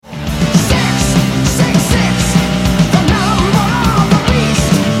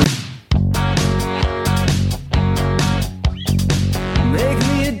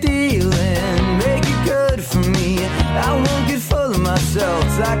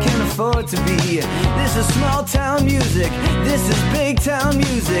can afford to be. This is small town music, this is big town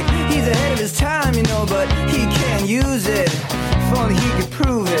music. He's ahead of his time, you know, but he can't use it. If only he could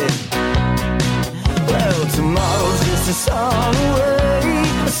prove it. Well, tomorrow's just a song away,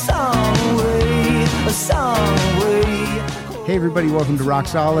 a song away, a song away. Hey everybody, welcome to Rock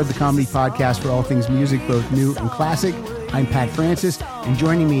Solid, the comedy podcast for all things music, both new and classic. I'm Pat Francis, and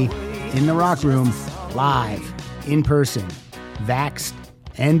joining me in the Rock Room, live, in person, vaxxed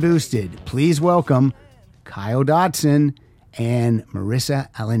and boosted, please welcome Kyle Dotson and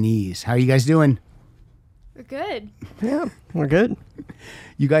Marissa Alaniz. How are you guys doing? We're good. Yeah, we're good.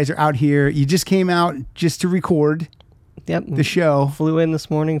 You guys are out here. You just came out just to record the show. Flew in this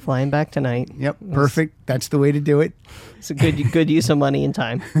morning, flying back tonight. Yep, perfect. That's the way to do it. It's a good use of money and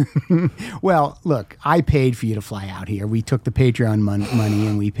time. Well, look, I paid for you to fly out here. We took the Patreon money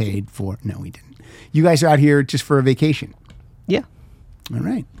and we paid for... No, we didn't. You guys are out here just for a vacation. Yeah. All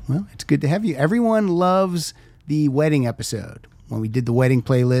right. Well, it's good to have you. Everyone loves the wedding episode when we did the wedding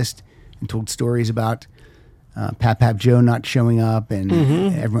playlist and told stories about Pap Joe not showing up, and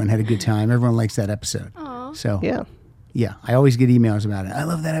everyone had a good time. Everyone likes that episode. Aww. So Yeah. I always get emails about it. I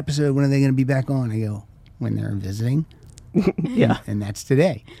love that episode. When are they going to be back on? I go, when they're visiting. Yeah. And that's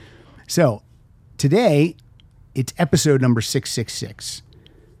today. So today, it's episode number 666.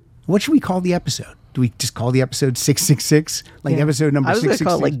 What should we call the episode? Do we just call the episode 666? Like episode number 666? I was going to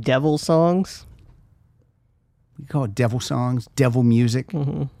call it like devil songs. We call it devil songs, devil music.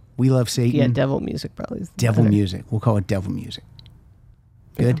 Mm-hmm. We love Satan. Yeah, devil music probably. Devil music. We'll call it devil music.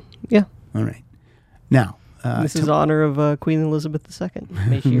 Good? Yeah. All right. Now. This is honor of Queen Elizabeth II.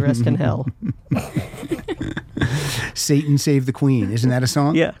 May she rest in hell. Satan save the queen. Isn't that a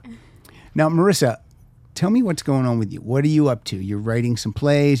song? Yeah. Now, Marissa, tell me what's going on with you. What are you up to? You're writing some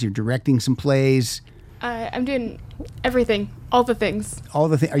plays. You're directing some plays. I'm doing everything, all the things. All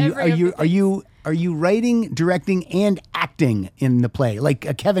the things. Are you writing, directing, and acting in the play like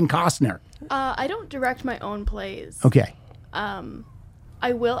a Kevin Costner? I don't direct my own plays. Okay.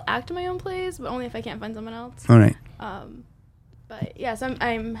 I will act in my own plays, but only if I can't find someone else. All right. But yes,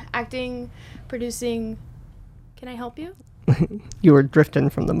 I'm acting, producing. Can I help you? You were drifting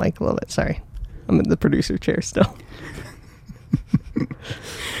from the mic a little bit. Sorry. I'm in the producer chair still.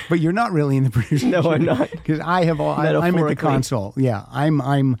 But you're not really in the producer chair. No, I'm not. Because I'm at the console. Yeah,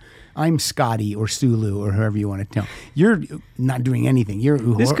 I'm Scotty or Sulu or whoever you want to tell. You're not doing anything.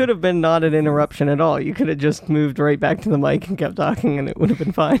 This could have been not an interruption at all. You could have just moved right back to the mic and kept talking, and it would have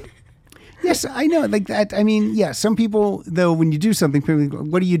been fine. Yes, I know. Like that. I mean, yeah. Some people, though, when you do something, people go,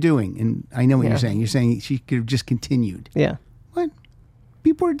 "What are you doing?" And I know what you're saying. You're saying she could have just continued. Yeah. What?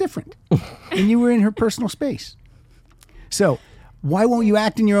 People are different, and you were in her personal space. So, why won't you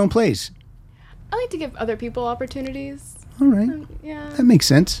act in your own plays? I like to give other people opportunities. All right. Yeah. That makes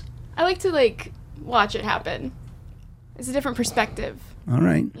sense. I like to watch it happen. It's a different perspective. All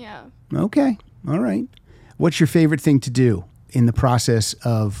right. Yeah. Okay. All right. What's your favorite thing to do in the process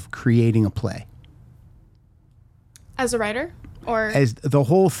of creating a play? As a writer, or as the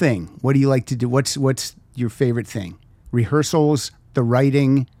whole thing? What do you like to do? What's your favorite thing? Rehearsals, the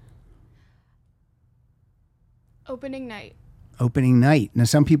writing, opening night. Opening night. Now,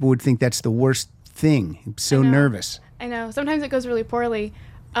 some people would think that's the worst thing. I'm so nervous. I know. Sometimes it goes really poorly.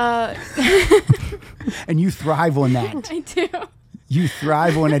 And you thrive on that. I do. You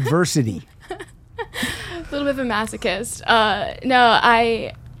thrive on adversity. A little bit of a masochist. No,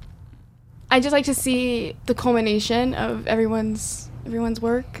 I just like to see the culmination of everyone's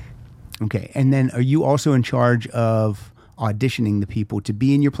work. Okay. And then are you also in charge of auditioning the people to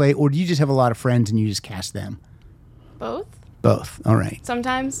be in your play, or do you just have a lot of friends and you just cast them? Both. Both. All right.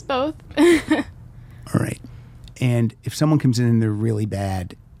 Sometimes both. All right. And if someone comes in and they're really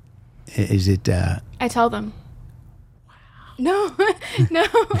bad, is it... I tell them. Wow. No.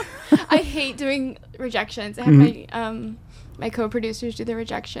 I hate doing rejections. I have my co-producers do the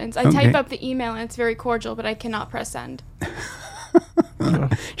rejections. I type up the email and it's very cordial, but I cannot press send.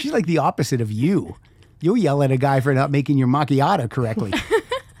 She's like the opposite of you. You'll yell at a guy for not making your macchiato correctly.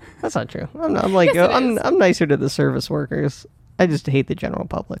 That's not true. I'm nicer to the service workers. I just hate the general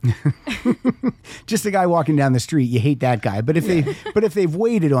public. Just a guy walking down the street, you hate that guy. But if they've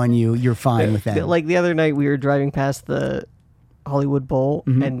waited on you, you're fine with that. Like the other night, we were driving past the Hollywood Bowl,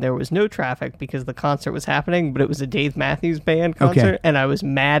 and there was no traffic because the concert was happening, but it was a Dave Matthews Band concert, and I was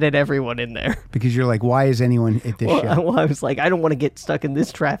mad at everyone in there. Because you're like, why is anyone at this show? Well, I was like, I don't want to get stuck in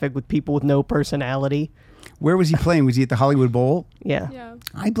this traffic with people with no personality. Where was he playing? Was he at the Hollywood Bowl? Yeah.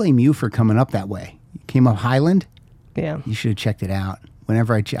 I blame you for coming up that way. You came up Highland? Yeah. You should have checked it out.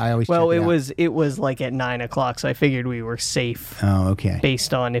 Whenever I always Well, check it was like at 9:00, so I figured we were safe Oh, okay.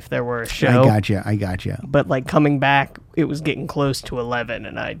 based on if there were a show. I gotcha. But like coming back, it was getting close to 11,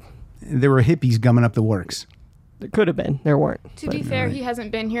 and There were hippies gumming up the works. there could have been. There weren't. To be fair, he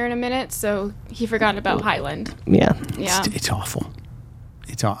hasn't been here in a minute, so he forgot about Highland. Yeah. Yeah. It's awful.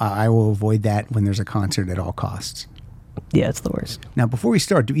 I will avoid that when there's a concert at all costs. Yeah, it's the worst. Now, before we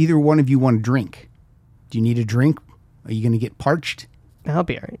start, do either one of you want a drink? Do you need a drink? Are you going to get parched? I'll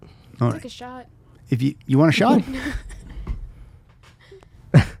be all right. All Take right. a shot. If you want a shot?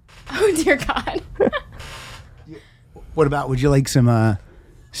 Oh, dear God. What about, would you like some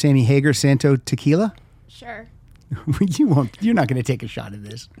Sammy Hagar Santo tequila? Sure. You won't. You're not going to take a shot of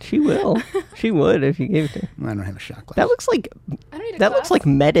this. She will. She would if you gave it to her. I don't have a shot glass. That looks like I don't need a that glass. looks like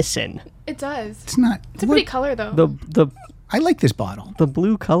medicine. It does. It's not. It's a pretty color, though. The I like this bottle. the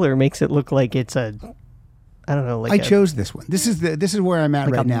blue color makes it look like it's a I don't know, like I chose this one. This is where I'm at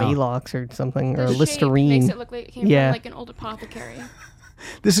like right a now. Malox or something or The a shape Listerine. makes it look like it came Yeah. from like an old apothecary.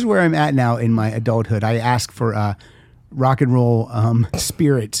 This is where I'm at now in my adulthood. I ask for rock and roll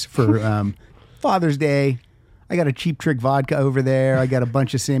spirits for Father's Day. I got a Cheap Trick vodka over there. I got a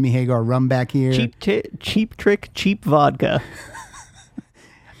bunch of Sammy Hagar rum back here. Cheap Trick, cheap vodka.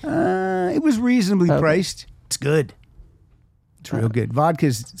 It was reasonably priced. It's good. It's real good.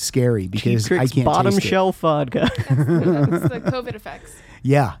 Vodka's scary Cheap because I Trick's can't bottom taste it. shelf vodka. That's the COVID effects.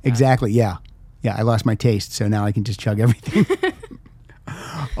 Yeah, exactly. Yeah. I lost my taste, so now I can just chug everything.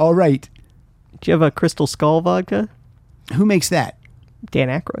 All right. Do you have a Crystal Skull vodka? Who makes that? Dan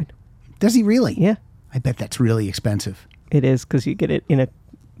Aykroyd. Does he really? Yeah, I bet that's really expensive. it is because you get it in a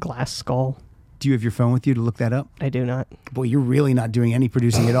glass skull. Do you have your phone with you to look that up? I do not. Boy, you're really not doing any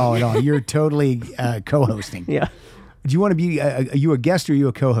producing at all. You're totally co-hosting. Yeah, Do you want to be? Are you a guest or are you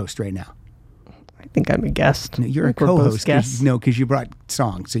a co-host right now? I think I'm a guest. No, you're a Like we're both co-host. guests. No, because you brought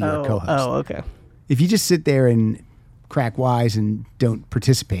songs, so you're a co-host. Oh, okay. If you just sit there and crack wise and don't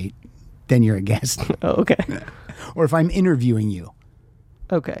participate, then you're a guest. Oh, okay. Or if I'm interviewing you,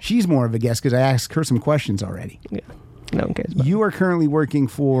 Okay. she's more of a guest because I asked her some questions already. Yeah. No one cares about You are currently working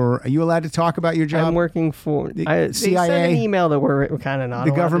for. Are you allowed to talk about your job? I'm working for The they sent CIA? an email that we're kind of not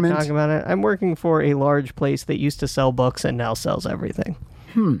The allowed government? to talk about it. I'm working for a large place that used to sell books and now sells everything.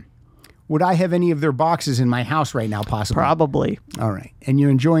 Would I have any of their boxes in my house right now? Possibly. Probably. All right, and you're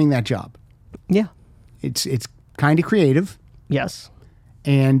enjoying that job. Yeah. It's kind of creative, Yes.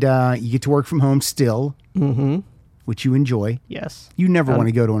 and you get to work from home still, which you enjoy. Yes. You never want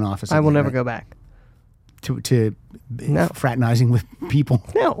to go to an office. I will again, never right? go back. to No. fraternizing with people.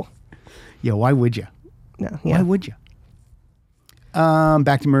 No. Yeah, why would you? No. Why Yeah. would you?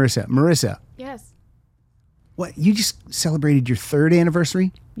 Back to Marissa. Marissa, Yes. what you just celebrated your 3rd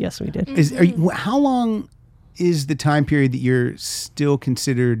anniversary? Yes, we did. How long is the time period that you're still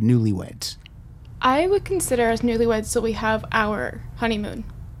considered newlyweds? I would consider us newlyweds till we have our honeymoon.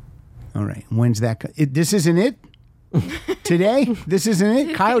 All right. When's that? This isn't it? Today? This isn't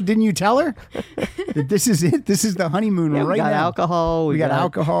it? Kyle, didn't you tell her that this is it? This is the honeymoon Yeah, right we got now. alcohol. We got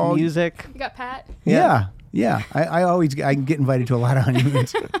alcohol. Music. We got Pat. Yeah. I get invited to a lot of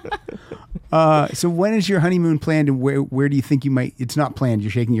honeymoons. So when is your honeymoon planned, and where do you think you might? It's not planned.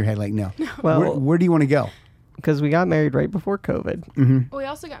 You're shaking your head like no. Well- where do you want to go? Because we got married right before COVID. Mm-hmm. We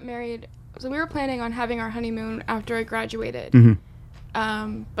also got married. So we were planning on having our honeymoon after I graduated.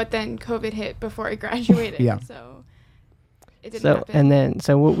 But then COVID hit before I graduated. Yeah. So it didn't So happen.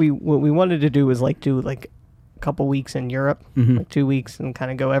 so what we wanted to do was do a couple weeks in Europe, Mm-hmm. like 2 weeks, and kind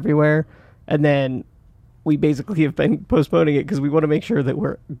of go everywhere. And then we basically have been postponing it because we want to make sure that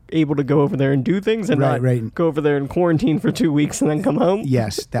we're able to go over there and do things and not Right. go over there and quarantine for 2 weeks and then come home.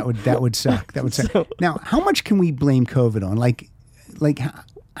 Yes, that would suck. That would suck. So- Now, how much can we blame COVID on? Like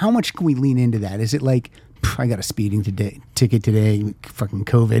how much can we lean into that? Is it like I got a speeding ticket today, fucking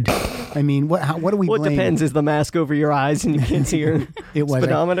COVID? I mean, what do we? What blame? depends is the mask over your eyes and you can't see your It was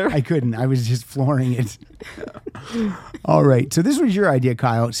speedometer. I couldn't. I was just flooring it. All right. So this was your idea,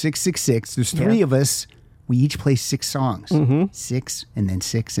 Kyle. 666. There's 3 of us. We each play 6 songs. 6 and then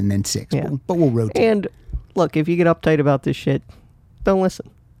 6 and then 6. Yeah. But we'll rotate. And look, if you get uptight about this shit, don't listen.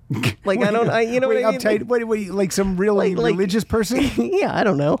 Like Wait, you know wait, what I mean? uptight. What, like some really Like- religious person? Yeah, I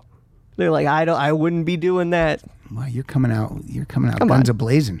don't know. They're like, I wouldn't be doing that. Wow, you're coming out. Come Guns on.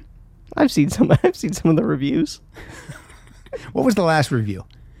 a-blazing. I've seen some of the reviews. What was the last review?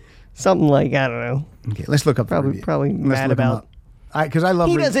 Something like, I don't know. Okay, let's look up the Probably- review. probably Let's mad look 'em about- up. Because I love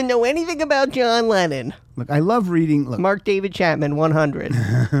He reading. doesn't know anything about John Lennon. Look, I love reading. Look, Mark David Chapman, 100.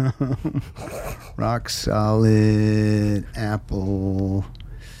 Rock Solid, Apple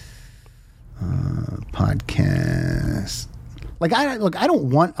podcast. Like I don't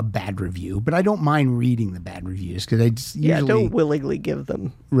want a bad review, but I don't mind reading the bad reviews because I just usually don't willingly give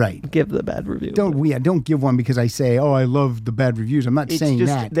them give the bad review. Don't give one because I say, oh, I love the bad reviews. I'm not saying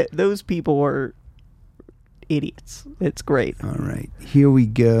just that. Those people are idiots. It's great. All right, here we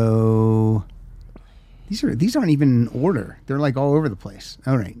go. These aren't even in order. They're like all over the place.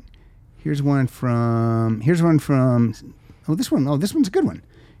 All right, here's one from this one's a good one.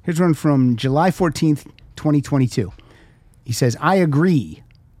 Here's one from July 14th, 2022. He says, I agree.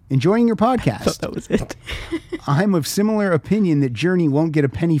 Enjoying your podcast. I thought that was it. I'm of similar opinion that Journey won't get a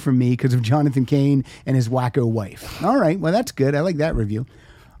penny from me because of Jonathan Cain and his wacko wife. All right. Well, that's good. I like that review.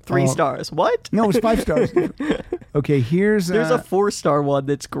 3 stars. What? No, it's 5 stars. Okay, there's a 4-star one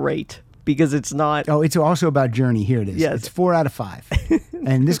that's great because it's not. Oh, it's also about Journey. Here it is. Yes. It's 4 out of 5.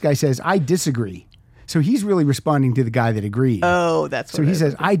 And this guy says, I disagree. So he's really responding to the guy that agreed. Oh, that's what So he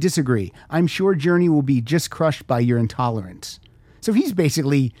says, I disagree. I'm sure Journey will be just crushed by your intolerance. So he's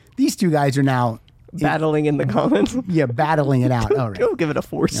basically, these two guys are now battling in the comments. Yeah, battling it out. All right. Don't give it a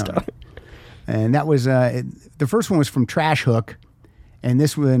 4-star. Right. And that was, the first one was from Trash Hook. And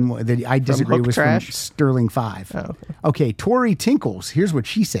this one that I disagree was Trash? from Sterling 5. Oh, okay, Tori Tinkles. Here's what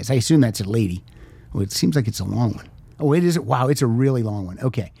she says. I assume that's a lady. Well, it seems like it's a long one. Oh, it is. Wow, it's a really long one.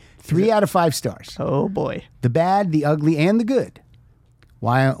 Okay. 3 out of 5 stars. Oh boy. The bad, the ugly, and the good.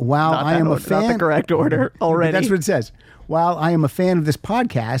 While I am a fan, not the correct order already. That's what it says. While I am a fan of this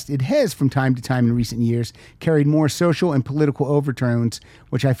podcast, it has from time to time in recent years carried more social and political overtones,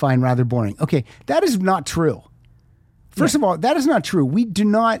 which I find rather boring. Okay, that is not true. First of all, that is not true. We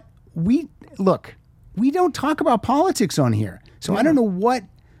don't talk about politics on here. So I don't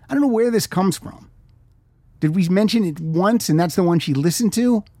know where this comes from. Did we mention it once and that's the one she listened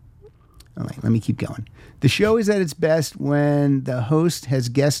to? All right, let me keep going. The show is at its best when the host has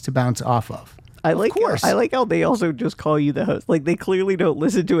guests to bounce off of. I like how they also just call you the host. Like, they clearly don't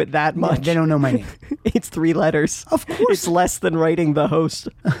listen to it that much. Yeah, they don't know my name. It's 3 letters. Of course. It's less than writing the host.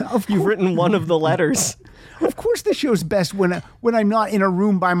 You've written one of the letters. Of course the show's best when I'm not in a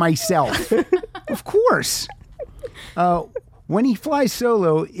room by myself. Of course. When he flies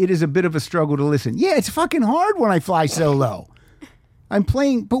solo, it is a bit of a struggle to listen. Yeah, it's fucking hard when I fly solo. I'm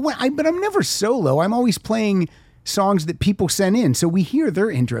playing, but I'm never solo. I'm always playing songs that people send in, so we hear their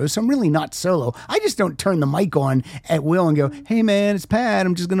intros. So I'm really not solo. I just don't turn the mic on at will and go, "Hey man, it's Pat.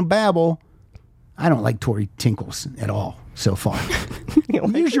 I'm just gonna babble." I don't like Tori Tinkles at all so far.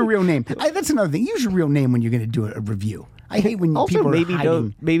 Use your real name. That's another thing. Use your real name when you're going to do a review. I hate when also, people are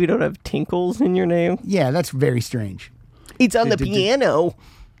hiding. Maybe don't have tinkles in your name. Yeah, that's very strange. It's on the piano.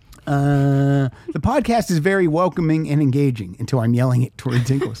 The podcast is very welcoming and engaging until I'm yelling at Tori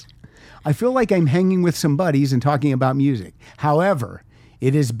Tinkles. I feel like I'm hanging with some buddies and talking about music. However,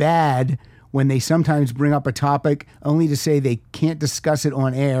 it is bad when they sometimes bring up a topic only to say they can't discuss it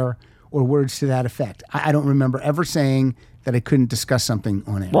on air or words to that effect. I don't remember ever saying that I couldn't discuss something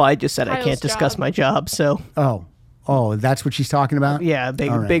on air. Well, I just said I can't discuss my job, so. Oh, that's what she's talking about? Yeah,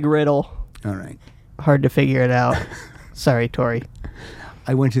 big riddle. All right. Hard to figure it out. Sorry, Tori.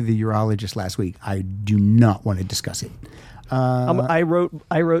 I went to the urologist last week. I do not want to discuss it. I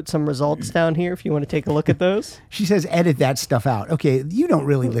wrote some results down here if you want to take a look at those. She says edit that stuff out. Okay, you don't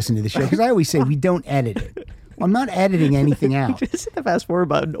really listen to the show because I always say we don't edit it. I'm not editing anything out. Just hit the fast forward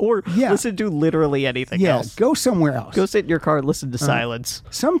button or listen to literally anything else. Go somewhere else. Go sit in your car and listen to silence.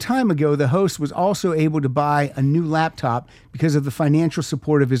 Some time ago, the host was also able to buy a new laptop because of the financial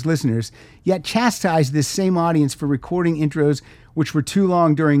support of his listeners, yet chastised this same audience for recording intros which were too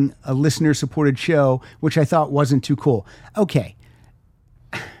long during a listener-supported show, which I thought wasn't too cool. Okay.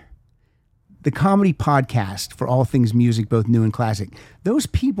 The comedy podcast for all things music, both new and classic. Those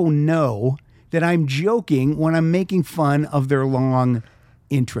people know that I'm joking when I'm making fun of their long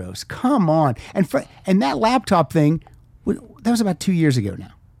intros. Come on. And that laptop thing, that was about 2 years ago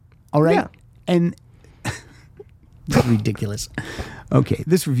now. All right? Yeah. And it's ridiculous. Okay,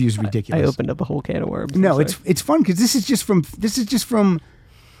 this review is ridiculous. I opened up a whole can of worms. No, it's fun because this is from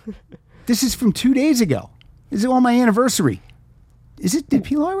 2 days ago. This is on my anniversary. Did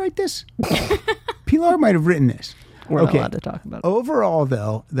Pilar write this? Pilar might have written this. We're not allowed to talk about it. Overall,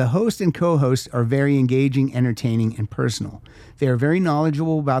 though, the host and co-host are very engaging, entertaining, and personal. They are very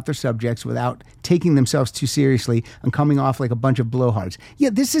knowledgeable about their subjects without taking themselves too seriously and coming off like a bunch of blowhards.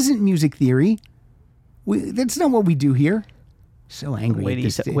 Yeah, this isn't music theory. That's not what we do here. So angry.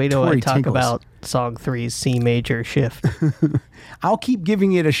 Wait till I talk about Song 3's C major shift. I'll keep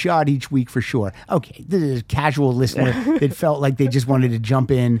giving it a shot each week for sure. Okay, this is a casual listener that felt like they just wanted to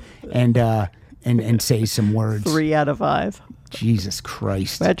jump in and say some words. 3 out of 5. Jesus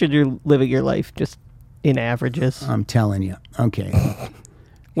Christ. Imagine you're living your life just in averages. I'm telling you. Okay.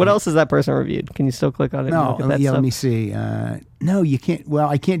 What else has that person reviewed? Can you still click on it? No, and look at that yeah, stuff? let me see. No, you can't. Well,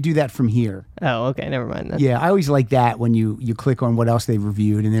 I can't do that from here. Oh, okay. Never mind then. Yeah, I always like that when you click on what else they've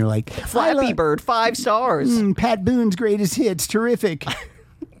reviewed and they're like, Flappy Bird, 5 stars. Pat Boone's greatest hits, terrific.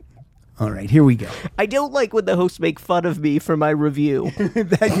 All right, here we go. I don't like when the hosts make fun of me for my review.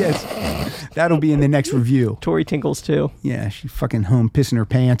 Yes, that'll be in the next review. Tori Tinkles too. Yeah, she fucking home pissing her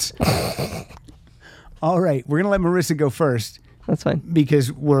pants. All right, we're gonna let Marissa go first. That's fine.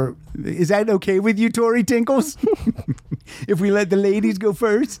 Because is that okay with you, Tori Tinkles? If we let the ladies go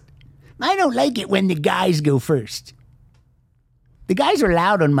first? I don't like it when the guys go first. The guys are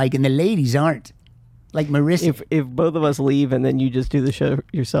loud on mic and the ladies aren't. Like Marissa. If both of us leave and then you just do the show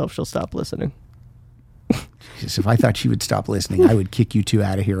yourself, she'll stop listening. Jesus, if I thought she would stop listening, I would kick you two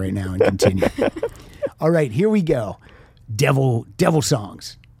out of here right now and continue. All right, here we go. Devil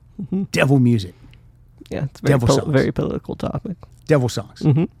songs. Devil music. Yeah, it's very political topic. Devil songs.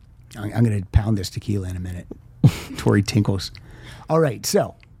 I'm going to pound this tequila in a minute. Tori Tinkles. All right,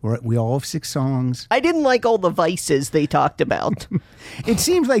 so we all have 6 songs. I didn't like all the vices they talked about. It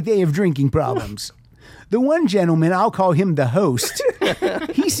seems like they have drinking problems. The one gentleman, I'll call him the host,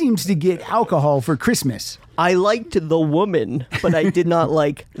 he seems to get alcohol for Christmas. I liked the woman, but I did not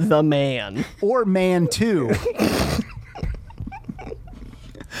like the man. Or man too.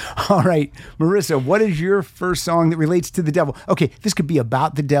 All right, Marissa, what is your first song that relates to the devil? Okay, this could be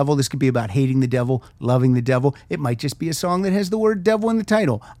about the devil. This could be about hating the devil, loving the devil. It might just be a song that has the word devil in the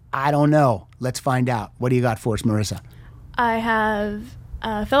title. I don't know. Let's find out. What do you got for us, Marissa? I have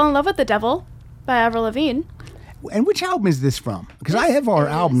Fell in Love with the Devil by Avril Lavigne. And which album is this from? Because I have our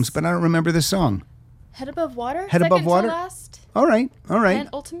albums, but I don't remember the song. Head Above Water? Head Above Water? Second to last. All right. And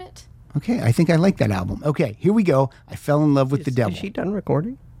Ultimate. Okay, I think I like that album. Okay, here we go. I Fell in Love with the Devil. Is she done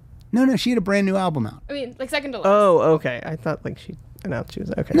recording? No, she had a brand new album out. I mean, like second to last. Oh, okay. I thought like she announced she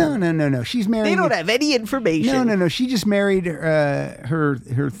was okay. No. She's married. They don't have any information. No. She just married her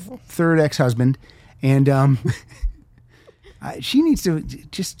third ex-husband, and she needs to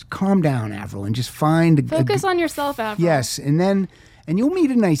just calm down, Avril, and just find Focus on yourself, Avril. Yes, and you'll meet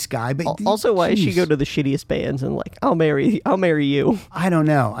a nice guy. But also, why does she go to the shittiest bands and like, I'll marry you? I don't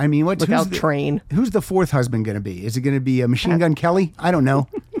know. I mean, Train. Who's the fourth husband going to be? Is it going to be Machine Gun Kelly? I don't know.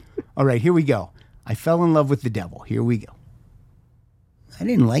 All right, here we go. I Fell in Love with the Devil. Here we go. I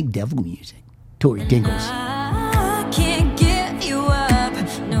didn't like devil music. Tori Tinkles. I can't give you up.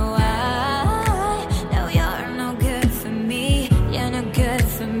 No, no, you're no good for me. You're no good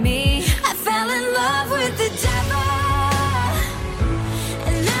for me. I fell in love with the devil,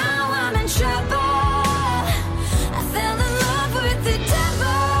 and now I'm in trouble. I fell in love with the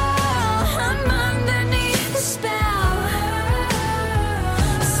devil. I'm underneath the spell.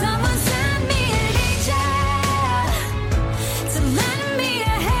 Someone send me an angel to lend me a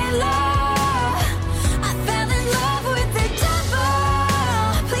halo. I fell in love with the devil.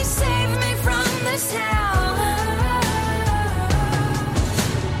 Please save me from this hell.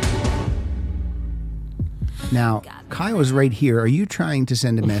 Now, Kyle is right here. Are you trying to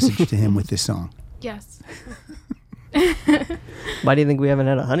send a message to him with this song? Yes. Why do you think we haven't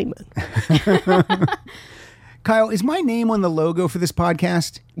had a honeymoon? Kyle, is my name on the logo for this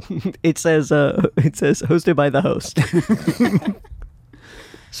podcast? It says hosted by the host.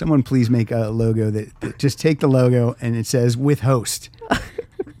 Someone please make a logo that just take the logo and it says with host.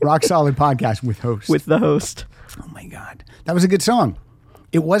 Rock Solid Podcast with host. With the host. Oh my God. That was a good song.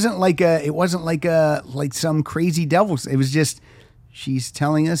 It wasn't like some crazy devils. It was just she's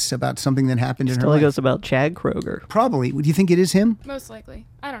telling us about something that happened in her life. Telling us about Chad Kroger. Probably. Do you think it is him? Most likely.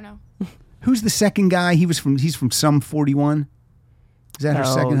 I don't know. Who's the second guy? He's from Sum 41. Is that her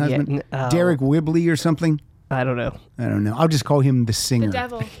second husband? Yeah. Derek Whibley or something? I don't know. I'll just call him the singer. The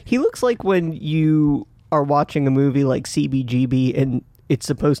devil. He looks like when you are watching a movie like CBGB and it's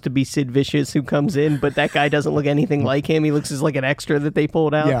supposed to be Sid Vicious who comes in, but that guy doesn't look anything like him. He looks as like an extra that they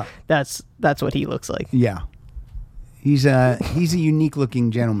pulled out. Yeah. That's what he looks like. Yeah. He's a unique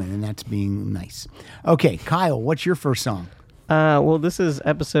looking gentleman, and that's being nice. Okay, Kyle, what's your first song? Well, this is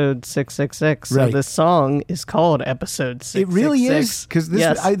episode 666. So Right. this song is called episode 666. It really is? Because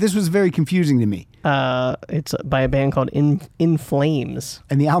this was very confusing to me. It's by a band called In Flames.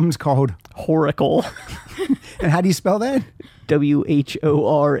 And the album's called Horacle. And how do you spell that?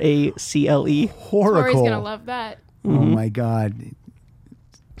 WHORACLE. Horacle. Tori's gonna love that. Oh my God.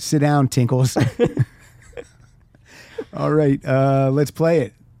 Sit down, Tinkles. All right, let's play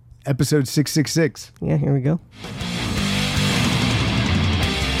it. Episode 666. Yeah, here we go.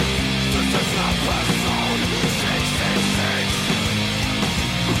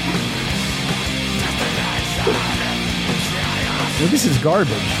 Destiny this is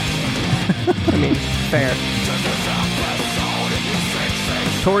garbage. I mean, fair.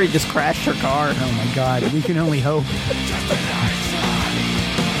 Tori just crashed her car. Oh my God, we can only hope.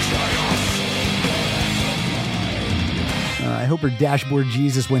 I hope her dashboard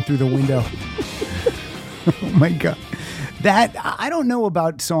Jesus went through the window. Oh my God. That, I don't know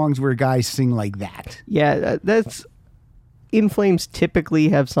about songs where guys sing like that. Yeah, that's... In Flames typically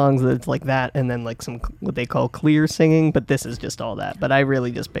have songs that's like that and then like some what they call clear singing, but this is just all that. But I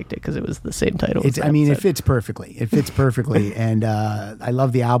really just picked it because it was the same title. It's, I mean, it fits perfectly. It fits perfectly. And I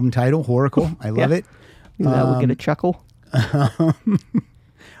love the album title, Horacle. I love it. That would get a chuckle. Do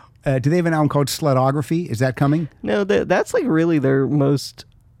they have an album called Slutography? Is that coming? No, that's like really their most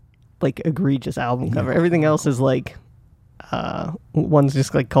like egregious album cover. Everything else is like one's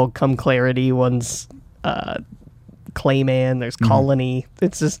just like called Come Clarity, one's Clayman, there's Colony.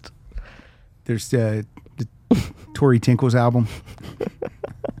 It's just there's the Tory Tinkle's album.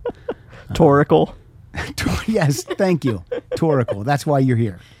 Torical. Yes, thank you. Torical. That's why you're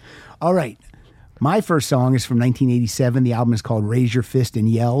here. All right. My first song is from 1987. The album is called Raise Your Fist and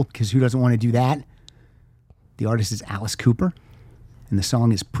Yell, because who doesn't want to do that? The artist is Alice Cooper, and the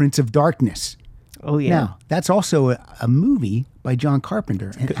song is Prince of Darkness. Oh, yeah. Now, that's also a movie by John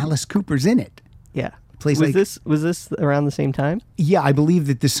Carpenter, and Alice Cooper's in it. Yeah. Plays was like- this around the same time? Yeah, I believe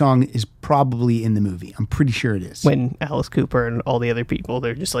that this song is probably in the movie. I'm pretty sure it is. When Alice Cooper and all the other people,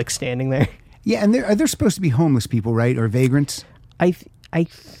 they're just like standing there. Yeah, and they're supposed to be homeless people, right? Or vagrants? I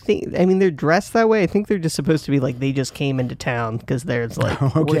think, I mean, they're dressed that way. I think they're just supposed to be like they just came into town because there's like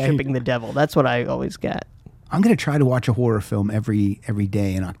Okay. worshiping the devil. That's what I always get. I'm going to try to watch a horror film every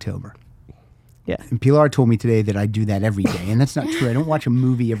day in October. Yeah. And Pilar told me today that I do that every day, and that's not true. I don't watch a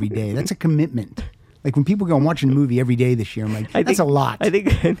movie every day. That's a commitment. Like when people go and watch a movie every day this year, I'm like, that's a lot. I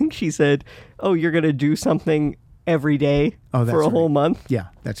think she said, "Oh, you're gonna do something every day Oh, that's for a whole right. month." Yeah,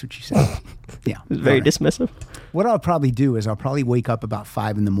 that's what she said. Yeah. It was very All right. dismissive. What I'll probably do is I'll probably wake up about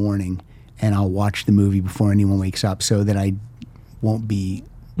 5 a.m. and I'll watch the movie before anyone wakes up so that I won't be,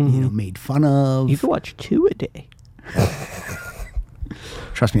 made fun of. You could watch 2 a day.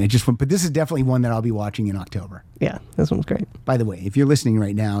 Trust me, but this is definitely one that I'll be watching in October. Yeah, this one's great. By the way, if you're listening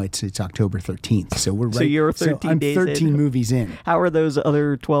right now, it's October 13th. So we're right. So you're 13 I'm days 13 in. movies in. How are those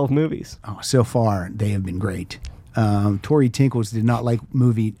other 12 movies? Oh, so far they have been great. Tori Tinkles did not like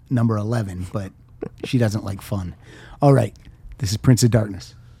movie number 11, but she doesn't like fun. All right, this is Prince of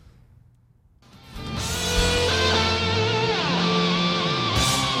Darkness.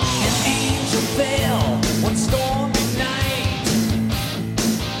 An angel fell one stormy night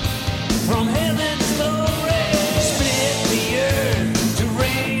from heaven's glory, split the earth to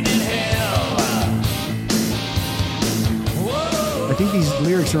rain in hell. Whoa, I think these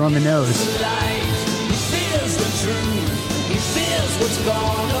lyrics are on the nose. light, he feels the truth, he feels what's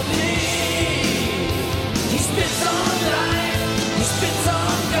gonna be. He spits on life, he spits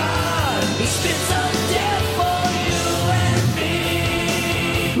on God, he spits on death for you and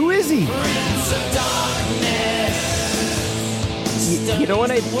me. Who is he? Prince of Darkness. You know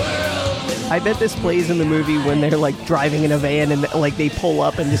what I bet this plays in the movie when they're like driving in a van and like they pull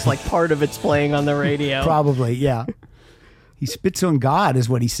up and just like part of it's playing on the radio. Probably, yeah. He spits on God, is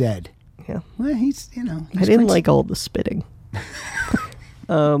what he said. Yeah. Well, he's I didn't like all the spitting.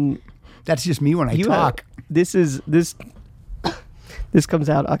 That's just me when I talk. This comes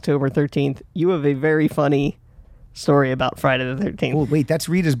out October 13th. You have a very funny story about Friday the 13th. Oh, wait, that's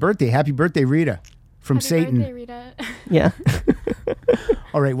Rita's birthday. Happy birthday, Rita. From Happy Satan. birthday, Rita. Yeah.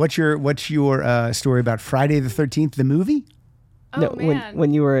 All right, what's your story about Friday the 13th, the movie? Oh no, man.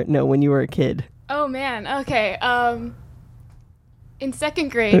 when you were a kid. Oh man. Okay. In second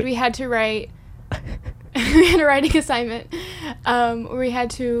grade, we had to write. We had a writing assignment. Where we had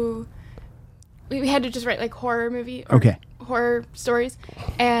to just write like horror movie. Or Okay. Horror stories,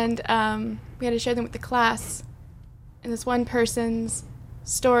 and we had to share them with the class. And this one person's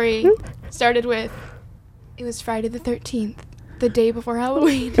story started with, "It was Friday the 13th, the day before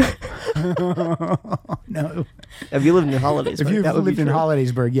Halloween." No. If you lived in Hollidaysburg, If you that would lived be in true.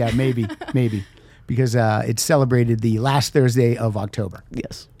 Hollidaysburg, yeah, maybe. Because it's celebrated the last Thursday of October.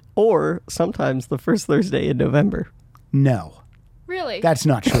 Yes. Or sometimes the first Thursday in November. No, Really? that's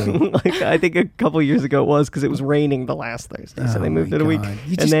not true. Like I think a couple years ago it was because it was raining the last Thursday, so they Oh, moved my it a week. God.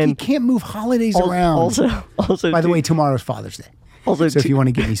 You and just then you can't move holidays around. also, By the two- way, tomorrow's Father's Day. also So if two- you want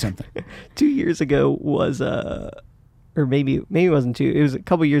to get me something. 2 years ago was or maybe it wasn't 2. It was a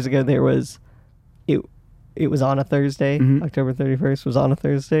couple years ago. There was it was on a Thursday. October 31st was on a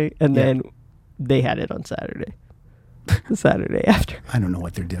Thursday, and Yeah. then they had it on Saturday. The Saturday after. I don't know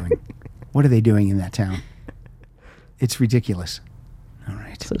what they're doing. What are they doing in that town? It's ridiculous. All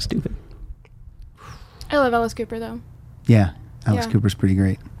right. So stupid. I love Alice Cooper though. Yeah, Alice Yeah. Cooper's pretty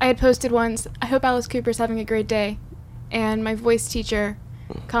great. I had posted once, I hope Alice Cooper's having a great day. And my voice teacher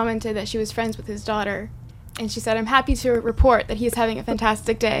commented that she was friends with his daughter. And she said, I'm happy to report that he is having a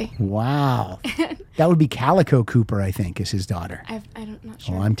fantastic day. Wow. That would be Calico Cooper, I think, is his daughter. I'm not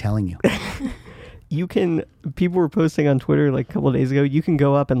sure. Oh, I'm telling you. You can, people were posting on Twitter like a couple of days ago, you can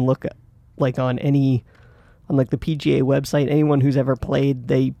go up and look like on the PGA website, anyone who's ever played,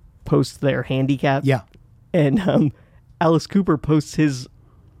 they post their handicap. Yeah. And Alice Cooper posts his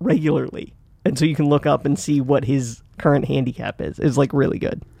regularly. And so you can look up and see what his current handicap is. It's like really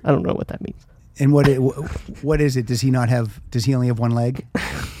good. I don't know what that means. And what is it? Does he only have one leg?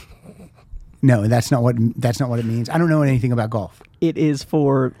 No, that's not what it means. I don't know anything about golf. It is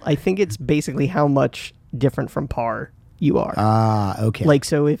I think it's basically how much different from par you are. Ah, okay. Like,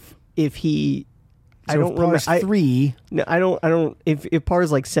 so if he, so I don't remember. par's 3. No, I don't. If par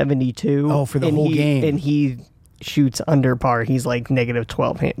is like 72. Oh, for the whole game. And he shoots under par, he's like negative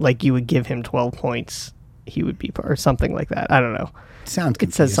 12. Like you would give him 12 points, he would be par or something like that. I don't know. Sounds It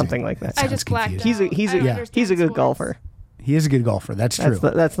confusing. says something like that. I Sounds just blacked confusing. out. He's I don't a understand he's a good sports. golfer. He is a good golfer. That's true.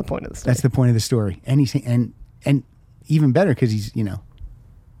 That's the point of the story. That's the point of the story. And even better because he's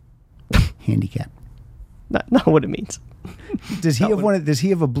handicapped. Not what it means. Does he have Does he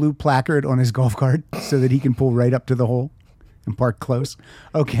have a blue placard on his golf cart so that he can pull right up to the hole and park close?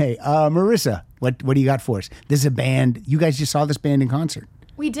 Okay, Marissa, what do you got for us? This is a band. You guys just saw this band in concert.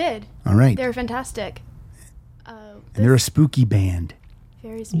 We did. All right, They were fantastic. and they're a spooky band.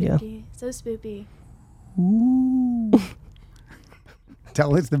 Very Yeah. spooky. So spoopy.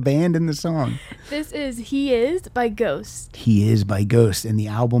 Tell us the band and the song. This is He Is by Ghost. He Is by Ghost, and the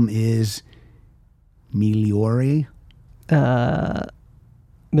album is Meliore.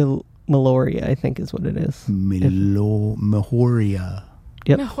 Meloria, I think is what it is. Mehoria.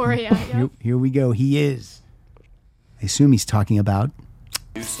 Yep. Mehoria. Here, here we go. He is. I assume he's talking about.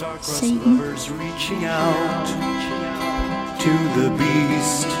 Star-crossed lovers reaching out to the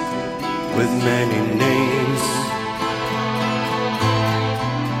beast with many names.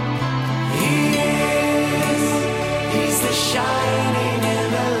 He's the shining in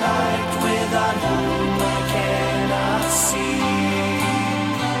the light without whom I cannot see.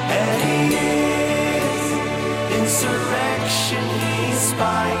 And he is insurrection, he's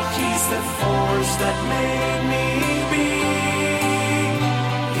spite, he's the force that made me be.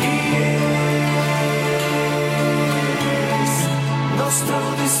 He is nostro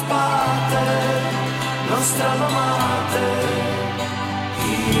disparte, nostra amate.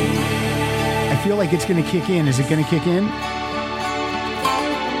 He I feel like it's going to kick in. Is it going to kick in?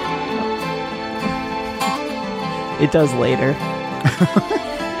 It does later.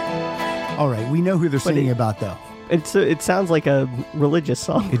 All right. We know who they're singing about, though. It sounds like a religious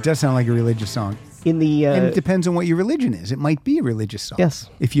song. It does sound like a religious song. In the And it depends on what your religion is. It might be a religious song. Yes.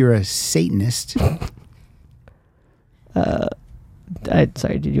 If you're a Satanist.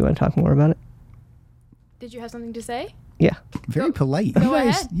 sorry, did you want to talk more about it? Did you have something to say? Yeah. Very polite. go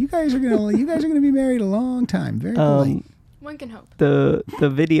ahead. You guys are gonna be married a long time. Very polite. One can hope. The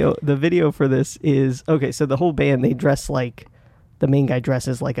video for this is okay. So the whole band, they dress like the main guy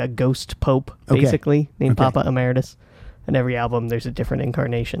dresses like a ghost pope, Okay. basically named Okay. Papa Emeritus. And every album, there's a different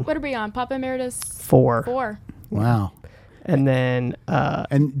incarnation. What are we on? Papa Emeritus 4. 4. Wow. And then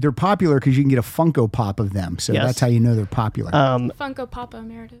And they're popular because you can get a Funko Pop of them. So Yes. that's how you know they're popular. Funko Papa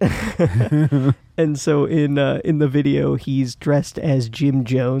Emeritus. and so in the video, he's dressed as Jim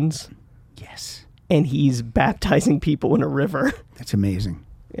Jones, yes. and he's baptizing people in a river. That's amazing.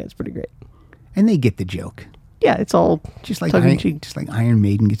 Yeah, it's pretty great. And they get the joke. Yeah, it's all Just like tongue-in-cheek. Iron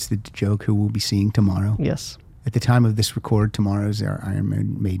Maiden gets the joke, who we'll be seeing tomorrow. Yes. At the time of this record, tomorrow's our Iron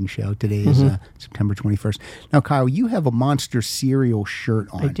Maiden show. Today is September 21st. Now, Kyle, you have a Monster cereal shirt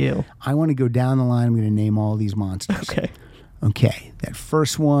on. I do. I want to go down the line. I'm going to name all these monsters. Okay. Okay. That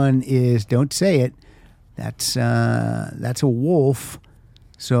first one is, don't say it. That's a wolf.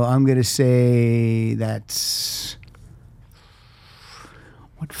 So I'm going to say that's...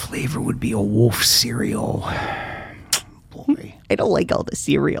 What flavor would be a wolf cereal? Boy. I don't like all the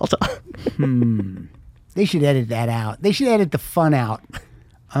cereal talk. They should edit that out. They should edit the fun out.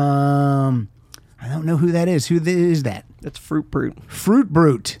 I don't know who that is. Who is that? That's Fruit Brute. Fruit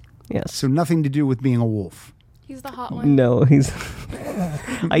Brute. Yes. So nothing to do with being a wolf. He's the hot one. No, he's.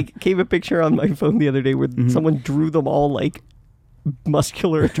 I gave a picture on my phone the other day where someone drew them all like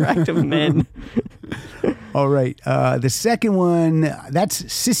muscular, attractive men. All right. The second one, that's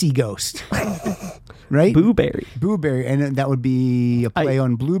Sissy Ghost. right? Booberry. Booberry, and that would be a play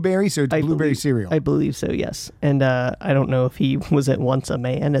on blueberry, so it's blueberry cereal. I believe so, yes. And I don't know if he was at once a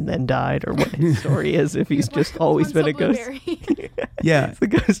man and then died, or what his story is. If he's just always been a ghost. Yeah, It's the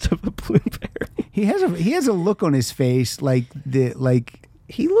ghost of a blueberry. he has a look on his face like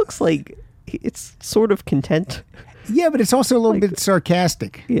He looks like it's sort of content. yeah, but it's also a little bit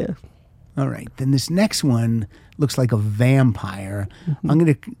sarcastic. Yeah. All right, then this next one looks like a vampire.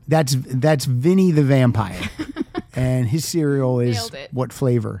 That's Vinny the vampire, and his cereal is Nailed it. what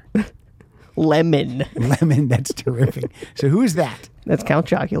flavor? Lemon. Lemon. That's terrific. So who is that? That's Count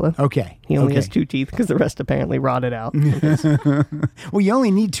Chocula. Okay, He only okay. has 2 teeth because the rest apparently rotted out. Well, you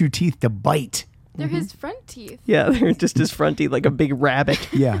only need 2 teeth to bite. They're his front teeth. Yeah, they're just his front teeth like a big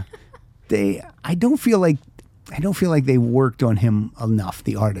rabbit. Yeah, I don't feel like they worked on him enough.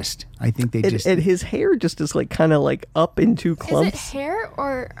 The artist. I think they just. And his hair just is like kind of like up in 2 Is it clumps. hair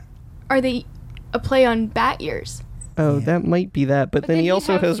or are they a play on bat ears? Oh, that might be that. But then then he he'd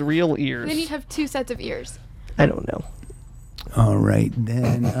also have- has real ears. Then you'd have 2 sets of ears. I don't know. All right,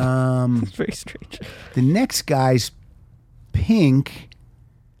 then It's very strange. the next guy's pink.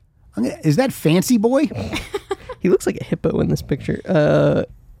 Is that Fancy Boy? He looks like a hippo in this picture.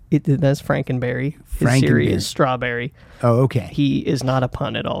 That's Frankenberry. His cereal Frankenberry. is strawberry. Oh, okay. He is not a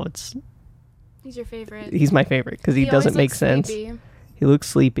pun at all. He's your favorite. He's my favorite because he always doesn't make looks sense. sleepy. He looks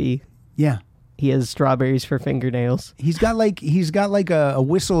sleepy. Yeah. He has strawberries for fingernails. He's got like a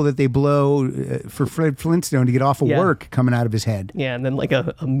whistle that they blow for Fred Flintstone to get off of Yeah. work coming out of his head. Yeah, and then like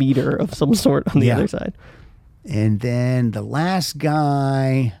a meter of some sort on the Yeah. other side. And then the last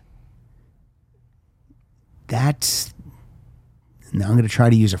guy, now I'm going to try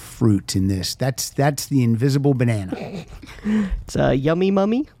to use a fruit in this. That's the invisible banana. It's Yummy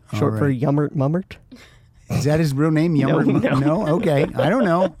Mummy, short for right. Yummert Mummert. Is that his real name? Yummer? No. Okay. I don't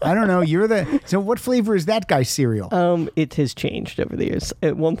know. So what flavor is that guy's cereal? It has changed over the years.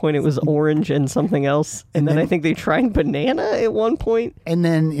 At one point, it was orange and something else, and then I think they tried banana at one point. And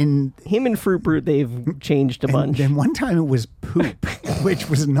then Him and Fruit Brute, they've changed a bunch. then one time it was poop, which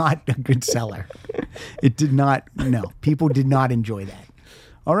was not a good seller. It did not. No, people did not enjoy that.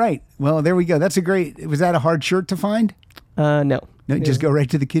 All right. Well, there we go. Was that a hard shirt to find? No. No, just go right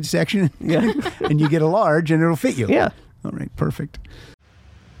to the kids section. Yeah. And you get a large and it'll fit you. Yeah. All right. Perfect.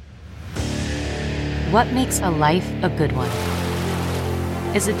 What makes a life a good one?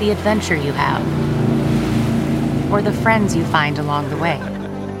 Is it the adventure you have? Or the friends you find along the way?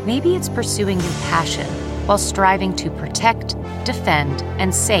 Maybe it's pursuing your passion while striving to protect, defend,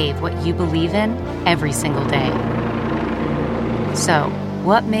 and save what you believe in every single day. So,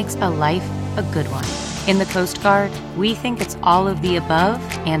 what makes a life a good one? In the Coast Guard, we think it's all of the above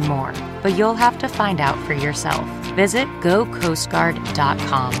and more, but you'll have to find out for yourself. Visit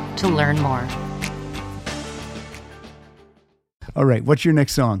gocoastguard.com to learn more. All right. What's your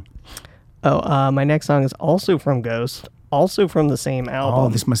next song? Oh, my next song is also from Ghost, also from the same Oh,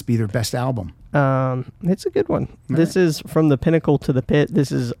 album. this must be their best album. It's a good one. This is From the Pinnacle to the Pit.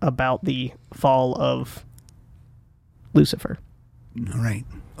 This is about the fall of Lucifer. All right.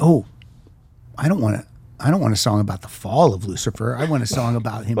 Oh, I don't want a song about the fall of Lucifer. I want a song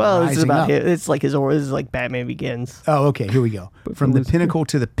about him Well, rising it's about up. it's like his or this is like Batman Begins. Oh, okay. Here we go. From the Lucifer. Pinnacle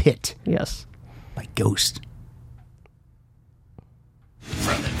to the Pit Yes. by Ghost.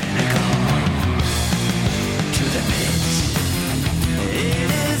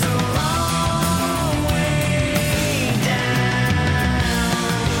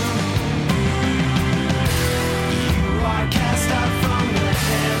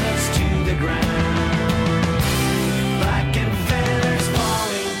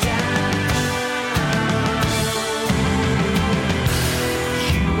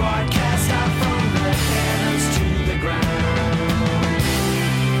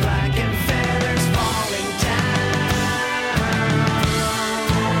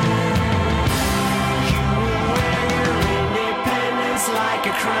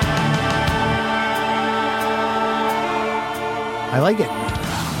 I like it.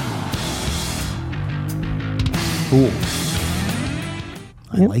 Cool.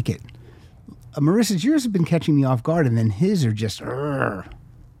 I like it. Marissa's, yours have been catching me off guard, and then his are just like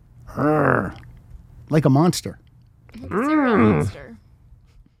a monster. Cereal monster.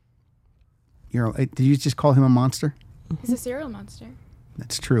 Did you just call him a monster? He's a cereal monster.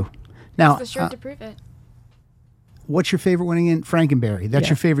 That's true. Now, It's the shirt to prove it. what's your favorite one again? Frankenberry. That's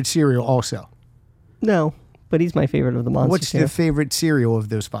Yeah. your favorite cereal also. No, but he's my favorite of the monsters. What's here. the favorite cereal of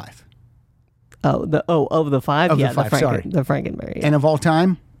those 5? of the 5? Of the Yeah, 5, sorry. the Frankenberry. Yeah. And of all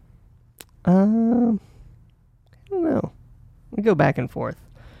time? I don't know. We go back and forth.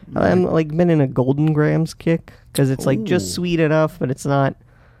 I'm like been in a Golden Grams kick because it's like just sweet enough, but it's not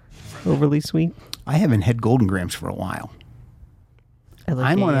overly sweet. I haven't had Golden Grams for a while.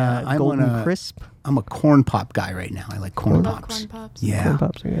 I like Golden Crisp. I'm a corn pop guy right now. I like corn I love pops. corn pops. Yeah. Corn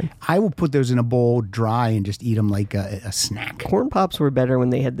Pops are good. I will put those in a bowl dry and just eat them like a snack. Corn Pops were better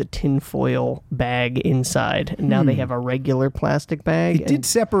when they had the tinfoil bag inside, and now they have a regular plastic bag. It did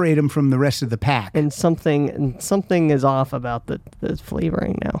separate them from the rest of the pack. And something is off about the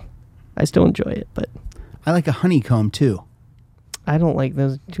flavoring now. I still enjoy it, but I like a honeycomb too. I don't like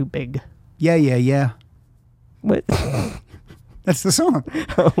those too big. Yeah. What? That's the song.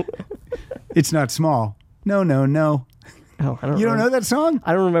 It's not small. No. Oh, I don't. You don't remember. know that song?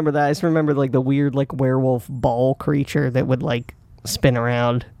 I don't remember that. I just remember like the weird like werewolf ball creature that would like spin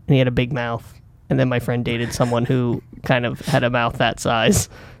around, and he had a big mouth. And then my friend dated someone who kind of had a mouth that size.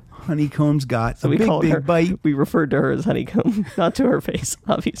 Honeycomb's got So a we called her. big bite. We referred to her as Honeycomb, not to her face,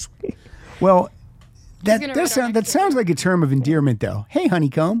 obviously. Well, that gonna does write our sound. That next sounds like a term of endearment, though. Hey,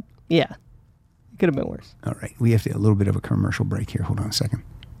 honeycomb. Yeah, it could have been worse. All right, we have a little bit of a commercial break here. Hold on a second.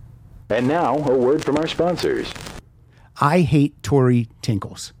 And now, a word from our sponsors. I hate Tory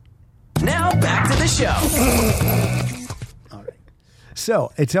Tinkles. Now back to the show. All right.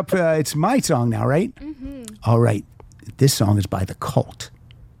 So it's up. It's my song now, right? Mm-hmm. All right. This song is by The Cult.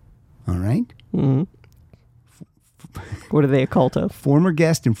 All right. What are they a cult of? Former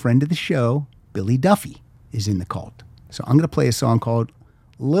guest and friend of the show, Billy Duffy, is in The Cult. So I'm going to play a song called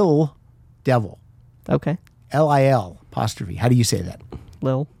Lil Devil. Okay, Lil apostrophe. How do you say that?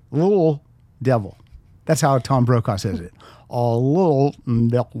 Lil. Lil Devil. That's how Tom Brokaw says it. Lil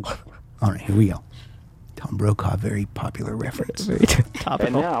Devil. All right, here we go. Tom Brokaw, very popular reference. Very And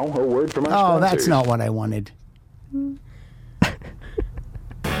topical. now, a word from our Oh, sponsors. that's not what I wanted.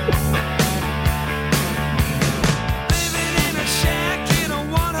 Living in a shack in a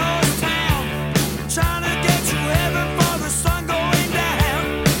one-horse town, trying to get to heaven for the sun going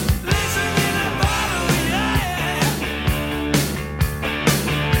down. Listen in a bottle, yeah.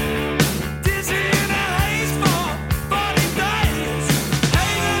 Dizzy in a haze for 40 days.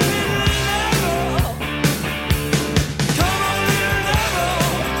 Hey, little devil, come on, little devil,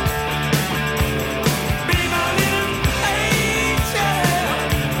 be my little angel.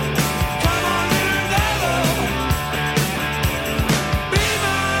 Come on, little devil. Be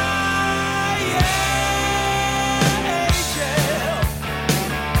my angel.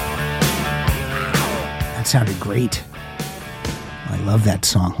 That sounded great. I love that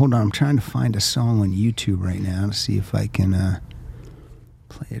song. Hold on, I'm trying to find a song on YouTube right now to see if I can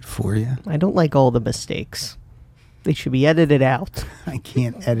play it for you. I don't like all the mistakes. They should be edited out. I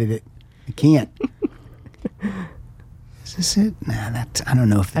can't edit it. I can't. Is this it? Nah, that's. I don't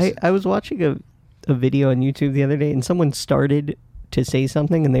know if this. I was watching a video on YouTube the other day, and someone started to say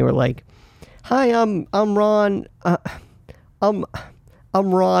something, and they were like, "Hi, I'm Ron. I'm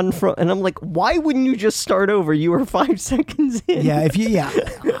Ron from," and I'm like, "Why wouldn't you just start over? You were 5 seconds in." Yeah,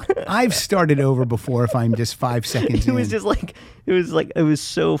 I've started over before if I'm just 5 seconds in. It was just like it was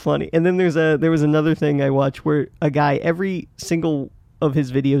so funny. And then there was another thing I watched where a guy, every single of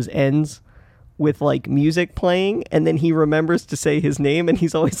his videos ends with like music playing, and then he remembers to say his name, and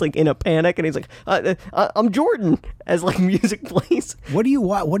he's always like in a panic, and he's like, "I'm Jordan," as like music plays. What are you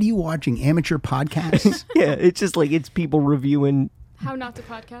watching? Amateur podcasts? Yeah, it's just like it's people reviewing How not to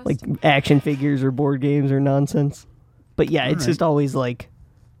podcast. like action figures or board games or nonsense. But yeah, it's right. just always like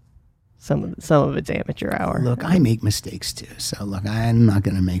some of it's amateur hour. Look, I make mistakes too. So look, I'm not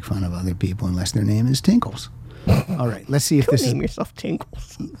going to make fun of other people unless their name is Tinkles. All right, let's see if Don't this is. name yourself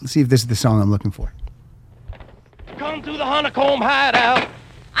Tinkles. Let's see if this is the song I'm looking for. Come to the honeycomb hideout.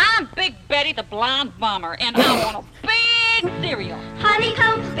 I'm Big Betty the Blonde Bomber, and I want a big cereal.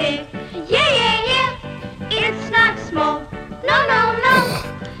 Honeycomb's big, yeah. It's not small, no.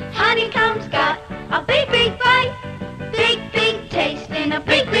 Honeycomb's got a big bite. Big taste in a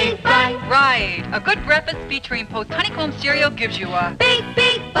big bite. Right. A good breakfast featuring post honeycomb cereal gives you a Big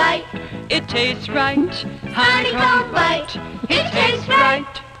bite. it tastes right. Honeycomb bite. It tastes right.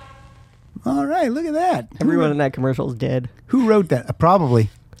 All right, look at that. Everyone in that commercial is dead. Who wrote that? Probably.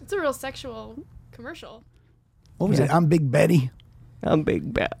 it's a real sexual commercial. What was it? I'm Big Betty. I'm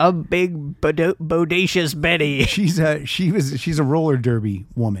big bodacious Betty. She's a roller derby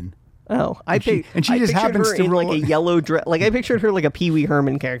woman. Oh, And she just pictured happens her to in roll- like a yellow dress. Like I pictured her like a Pee Wee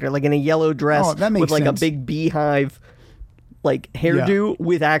Herman character, like in a yellow dress Oh, that makes with like sense. a big beehive, like hairdo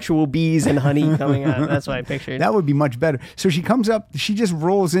with actual bees and honey coming out. That's what I pictured. That would be much better. So she comes up, she just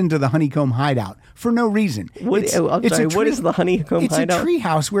rolls into the honeycomb hideout for no reason. I'm sorry, what is the honeycomb it's hideout? It's a tree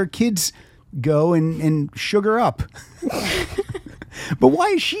house where kids go and sugar up. But why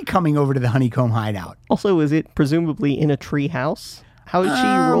is she coming over to the honeycomb hideout? Also, is it presumably in a tree house? How is she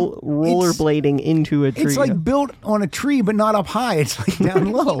rollerblading into a tree? It's like built on a tree, but not up high. It's like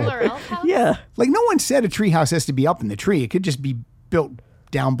down low. Keebler Elf House? Yeah. Like no one said a tree house has to be up in the tree. It could just be built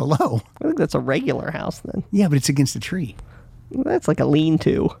down below. I think that's a regular house then. Yeah, but it's against a tree. That's like a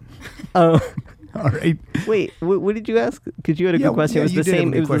lean-to. All right. Wait, what did you ask? Because you had a good question. yeah, it was you the did have a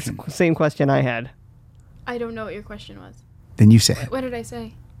same. good It was question. the same question I had. I don't know what your question was. Then you say it. What did I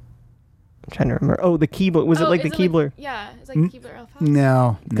say? I'm trying to remember. Oh, the Keebler. Was it like the Keebler? Yeah, it's like the Keebler Elf House.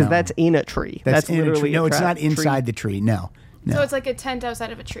 No, Because no. that's in a tree. That's in a literally tree. No, a it's not tree. inside the tree. No. So it's like a tent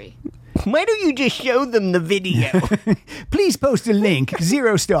outside of a tree. Why don't you just show them the video? Please post a link.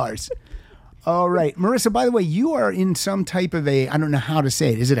 0 stars. All right. Marissa, by the way, you are in some type of I don't know how to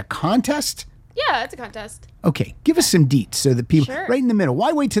say it. Is it a contest? Yeah, it's a contest. Okay. Give us some deets so that people, Sure. right in the middle.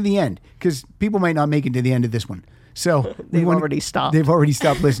 Why wait to the end? Because people might not make it to the end of this one. So They've already stopped. They've already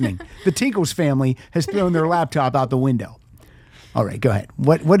stopped listening. The Tinkles family has thrown their laptop out the window. All right, go ahead.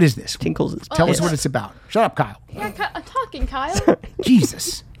 What is this? Tinkles is Tell us it's- what it's about. Shut up, Kyle. Yeah, I'm talking, Kyle.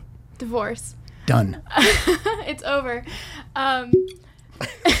 Jesus. Divorce. Done. It's over.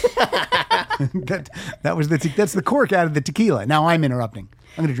 That was that's the cork out of the tequila. Now I'm interrupting.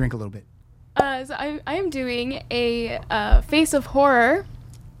 I'm going to drink a little bit. So I am doing a Face of Horror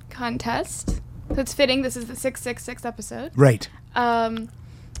contest. So it's fitting. This is the 666 episode. Right.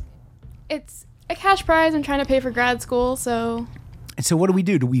 It's a cash prize. I'm trying to pay for grad school, so And so what do we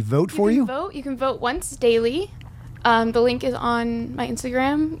do? Do we vote for you? vote. You can vote once daily. The link is on my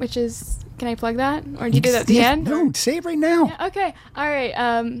Instagram, which is. Can I plug that, or do you do that at the end? No, say it right now. Yeah, okay. All right.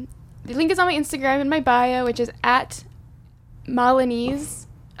 The link is on my Instagram in my bio, which is at Malanese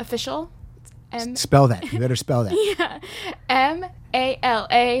Official. It's Spell that. You better spell that.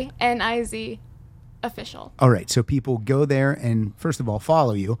 MALANIZ Official. All right. So people go there and first of all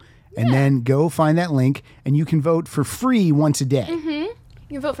follow you, and then go find that link, and you can vote for free once a day. You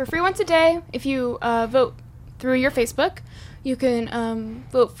can vote for free once a day. If you vote through your Facebook, you can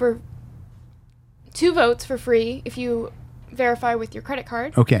vote for 2 votes for free if you verify with your credit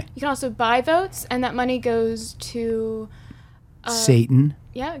card. Okay. You can also buy votes, and that money goes to Satan.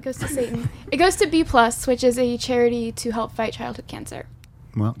 yeah, it goes to Satan. It goes to B+, which is a charity to help fight childhood cancer.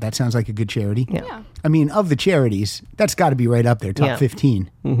 Well, that sounds like a good charity. Yeah. I mean, of the charities, that's got to be right up there, top Yeah. 15.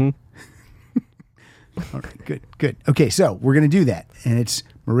 Mm-hmm. All right, good. Okay, so we're going to do that. And it's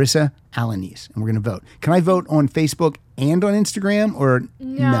Marissa Alanese, and we're going to vote. Can I vote on Facebook and on Instagram, or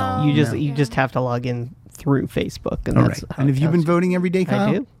no? You just no. you just have to log in through Facebook, and All that's right. how And it have you been goes. voting every day, Kyle?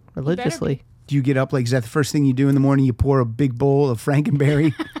 I do religiously. Do you get up, like, is that the first thing you do in the morning? You pour a big bowl of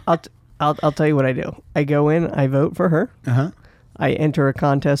Frankenberry? I'll tell you what I do. I go in, I vote for her. Uh-huh. I enter a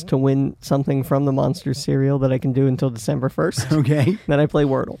contest to win something from the Monsters cereal that I can do until December 1st. Okay. Then I play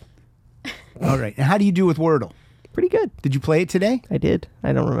Wordle. All right. And how do you do with Wordle? Pretty good. Did you play it today? I did.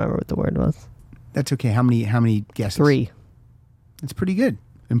 I don't remember what the word was. That's okay. How many guesses? 3. That's pretty good.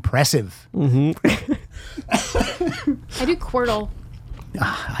 Impressive. I do Quirtle.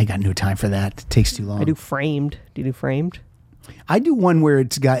 I got no time for that. It takes too long. I do Framed. Do you do Framed? I do one where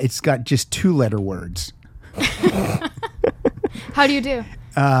it's got just 2-letter words. How do you do?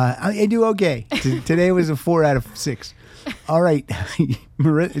 I do okay. Today was a 4 out of 6. All right.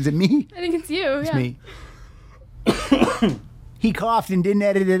 Marissa, is it me? I think it's you. It's yeah. me. He coughed and didn't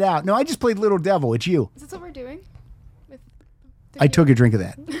edit it out. No, I just played Little Devil. It's you. Is this what we're doing? With I took a drink of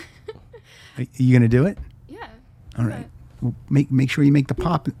that. Are you going to do it? Yeah. All right. Well, make sure you make the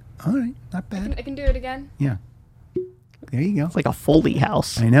pop. All right. Not bad. I can do it again. Yeah. There you go. It's like a Foley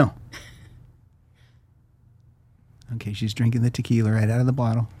house. I know. Okay, she's drinking the tequila right out of the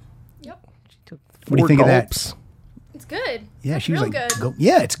bottle. Yep. What do you think of that? gulps. It's good. Yeah, It's she was real like, good. Go.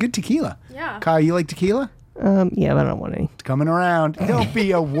 Yeah, it's good tequila. Yeah. Kyle, you like tequila? Yeah, but I don't want any. It's coming around. Don't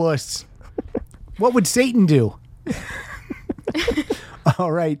be a wuss. What would Satan do?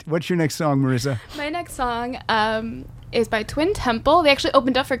 All right. What's your next song, Marissa? My next song is by Twin Temple. They actually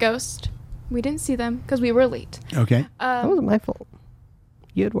opened up for Ghost. We didn't see them because we were late. Okay. That wasn't my fault.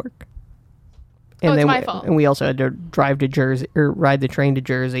 You had work. Oh, it's my we, fault. And we also had to drive to Jersey or ride the train to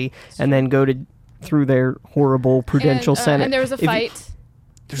Jersey and then go through their horrible Prudential Center. And there was a If you- fight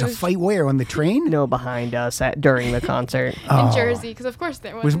There's a fight where? On the train? No, behind us during the concert. in Jersey because of course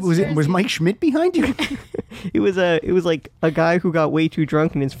there was. Was Jersey. Mike Schmidt behind you? It was like a guy who got way too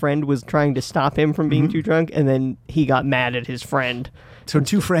drunk and his friend was trying to stop him from being too drunk, and then he got mad at his friend. So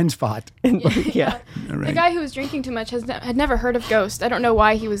 2 friends fought. And yeah. All The right. guy who was drinking too much had never heard of Ghost. I don't know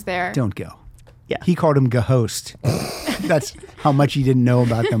why he was there. Don't go. Yeah. He called him Gahost. That's how much he didn't know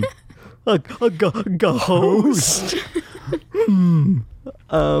about them. A ghost.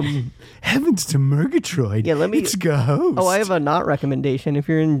 Heavens to Murgatroyd. Yeah, let me. It's Ghost. Oh, I have a not recommendation. If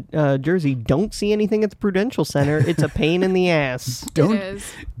you're in Jersey, don't see anything at the Prudential Center. It's a pain in the ass.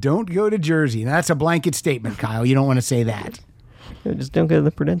 Don't go to Jersey. That's a blanket statement, Kyle. You don't want to say that. Just don't go to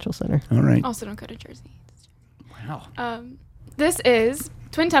the Prudential Center. All right. Also, don't go to Jersey. Wow. This is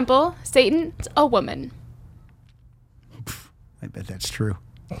Twin Temple, Satan's a Woman. I bet that's true.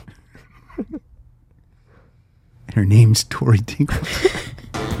 And her name's Tori Tinkle.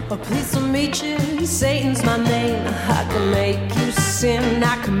 Oh, pleased to meet you. Satan's my name. I can make you sin.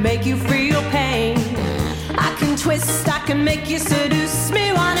 I can make you feel pain. I can twist. I can make you seduce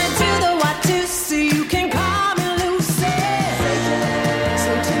me. Wanna do the what to see. You can call me Lucy.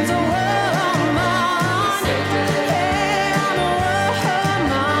 Satan's a woman. Hey, I'm a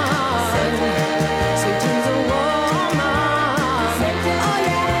woman. Satan's a woman. Oh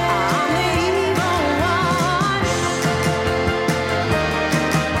yeah, I'm the evil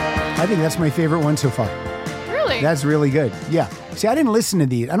one. I think that's my favorite one so far. Really? That's really good. Yeah. See, I didn't listen to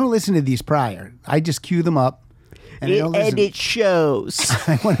these. I don't listen to these prior. I just cue them up. And it shows.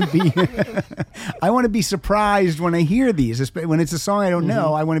 I want to be. I want to be surprised when I hear these. When it's a song I don't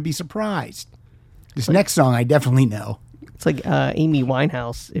know, I want to be surprised. This next song I definitely know. It's like Amy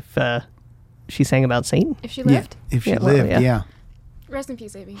Winehouse if she sang about Satan. If she lived? Yeah, if she lived, yeah. Rest in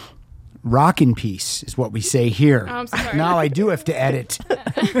peace, Amy. Rock in peace is what we say here. Oh, I'm sorry. Now I do have to edit.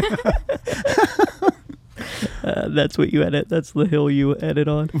 That's what you edit. That's the hill you edit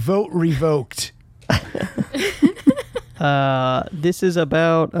on. Vote revoked. This is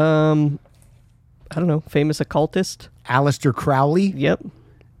about, I don't know, famous occultist. Aleister Crowley? Yep.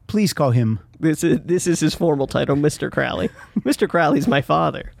 Please call him. This is his formal title, Mr. Crowley. Mr. Crowley's my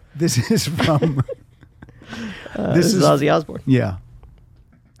father. This is from... this is Ozzy Osbourne. Yeah.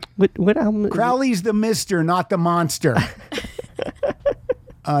 What album? Crowley's the Mister, not the Monster.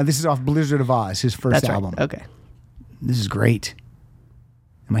 This is off Blizzard of Oz, his first album. Right. Okay. This is great.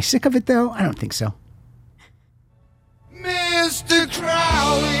 Am I sick of it, though? I don't think so. Mr.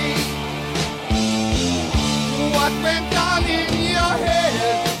 Crowley, what went on in your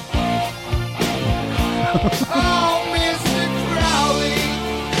head? Oh, Mr. Crowley,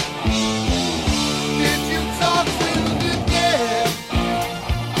 did you talk to the dead?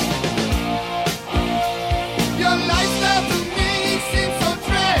 Your lifestyle to me seems so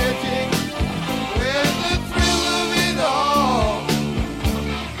tragic. Where's the thrill of it all?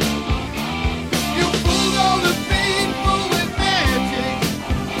 You fooled all the people with magic.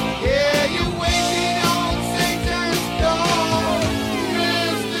 Yeah, you're waiting on Satan's door.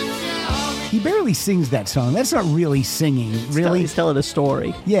 Mr. Charlie. He barely sings that song. That's not really singing. Really? He's telling a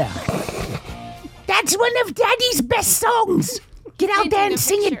story. Yeah. That's one of Daddy's best songs. Get out there and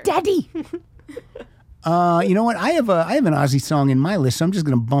sing it, Daddy. You know what? I have an Ozzy song in my list, so I'm just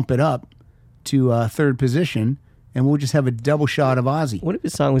going to bump it up to third position, and we'll just have a double shot of Ozzy. What if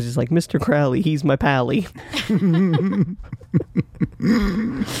his song was just like, Mr. Crowley, he's my pally?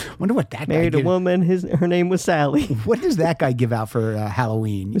 Wonder what that Married guy a woman, her name was Sally. What does that guy give out for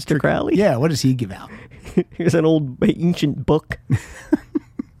Halloween? Mr. Crowley? Yeah, what does he give out? Here's an old ancient book.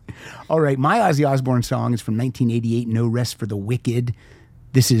 All right, my Ozzy Osbourne song is from 1988, No Rest for the Wicked.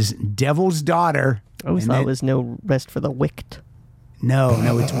 This is Devil's Daughter. I always thought it was No Rest for the Wicked.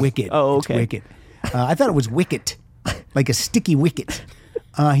 No, it's Wicked. Oh, okay. It's Wicked. I thought it was Wicket, like a sticky wicket.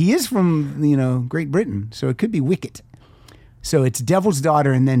 He is from, Great Britain, so it could be Wicket. So it's Devil's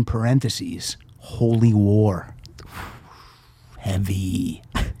Daughter and then parentheses, Holy War. Heavy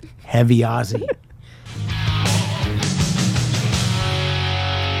Ozzy.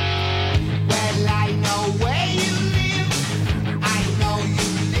 Well, I know where you live. I know you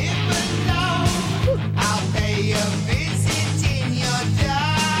live alone. I'll pay a visit in your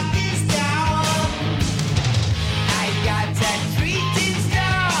darkest hour. I got that treat in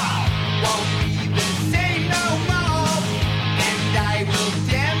store. Won't be the same no more. And I will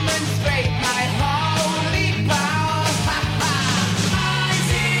demonstrate my holy power. I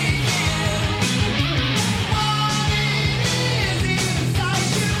see you. What it is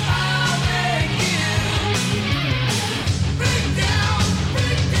inside you, I'll make you. Break down,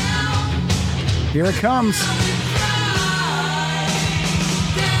 break down. Here it comes.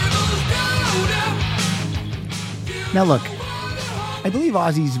 Now look, I believe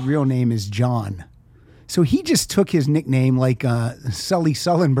Ozzy's real name is John. So he just took his nickname like Sully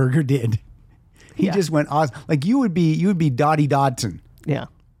Sullenberger did. He just went Oz. Like you would be Dottie Dodson. Yeah.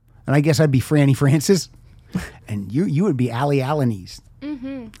 And I guess I'd be Franny Francis. And you would be Allie Alaniz.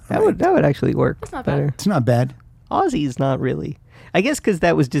 Mm-hmm. That would actually work That's not better. bad. It's not bad. Ozzy's not really. I guess because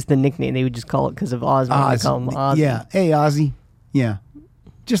that was just the nickname. They would just call it because of Ozzy. They call him Ozzy. Yeah. Hey, Ozzy. Yeah.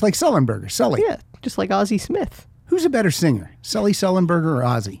 Just like Sullenberger. Sully. Yeah, just like Ozzy Smith. Who's a better singer, Sully Sullenberger or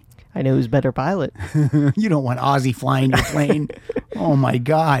Ozzy? I know who's better pilot. You don't want Ozzy flying your plane. Oh, my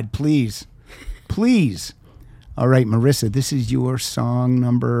God. Please. Please. All right, Marissa, this is your song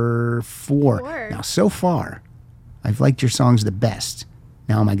number 4. Now, so far, I've liked your songs the best.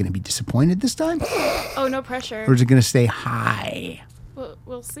 Now, am I going to be disappointed this time? Oh, no pressure. Or is it going to stay high?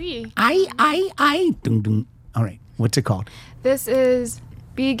 We'll see. I. Dun, dun. All right, what's it called? This is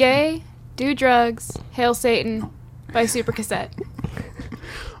Be Gay, Do Drugs, Hail Satan by Super Cassette.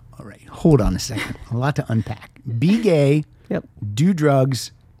 All right, hold on a second. A lot to unpack. Be gay, do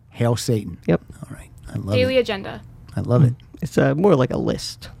drugs, hail Satan. Yep. All right, I love Daily it. Agenda. I love it. It's more like a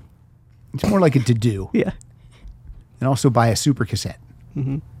list. It's more like a to-do. Yeah. And also buy a super cassette.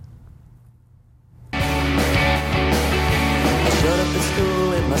 Mm-hmm. I showed up at school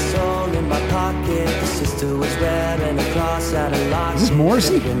with my soul in my pocket. The sister was wearing a cross out of locket. Is this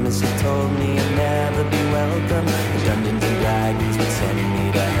Morrissey? The missy told me I'd never be welcome. The Dungeons and Dragons would send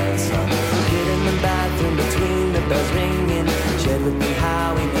me to hell, son. Kid in the bathroom between the bells ringing. Shared with me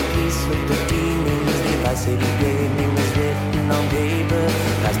how we made peace with the demons. The advice that he gave me was written on paper.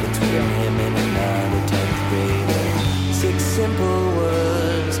 That's between him and another 10th grader. 6 simple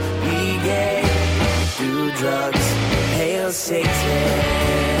words. Be gay, do drugs, hail Satan.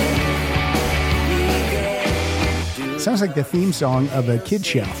 Sounds like the theme song of a kid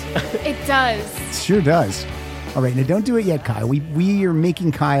show. It does. It sure does. All right, now don't do it yet, Kyle. We are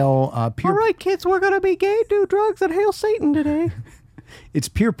making Kyle peer. All right, kids, we're going to be gay, do drugs, and hail Satan today. It's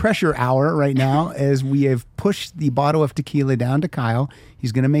peer pressure hour right now as we have pushed the bottle of tequila down to Kyle.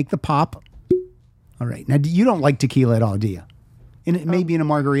 He's going to make the pop. All right. Now, you don't like tequila at all, do you? And it may be in a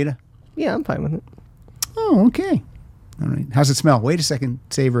margarita? Yeah, I'm fine with it. Oh, okay. All right. How's it smell? Wait a second.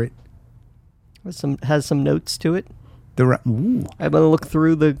 Savor it. Has some notes to it. Ooh. I'm going to look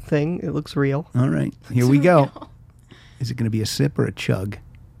through the thing. It looks real. All right. Here we go. Is it going to be a sip or a chug?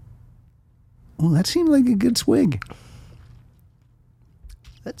 Oh, that seemed like a good swig.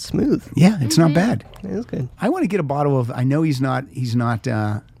 That's smooth. Yeah, it's not bad. It is good. I want to get a bottle of, I know it's not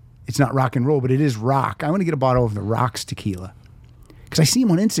rock and roll, but it is rock. I want to get a bottle of the Rocks tequila. Because I see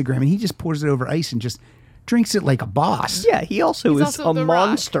him on Instagram and he just pours it over ice and just drinks it like a boss. Yeah, he also is a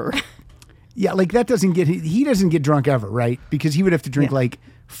monster. Yeah, like that doesn't get, he doesn't get drunk ever, right? Because he would have to drink like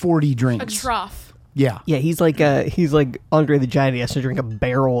 40 A drinks. trough. Yeah. Yeah, he's like Andre the Giant. He has to drink a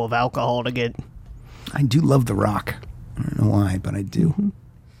barrel of alcohol to get. I do love The Rock. I don't know why, but I do. Mm-hmm.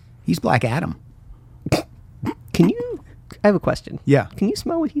 He's Black Adam. Can you? I have a question. Yeah. Can you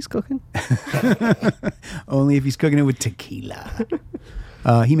smell what he's cooking? Only if he's cooking it with tequila.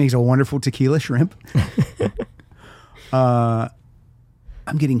 He makes a wonderful tequila shrimp. I'm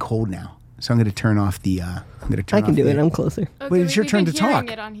getting cold now, so I'm going to turn off the. I can do it. I'm closer. Okay, Wait, it's your turn to hearing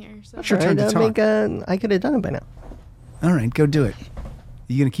talk. it on here, so. It's your turn to talk. I could have done it by now. All right, go do it.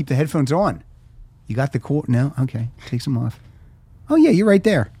 You going to keep the headphones on? You got the cord? No? Okay. Take them off. Oh, yeah, you're right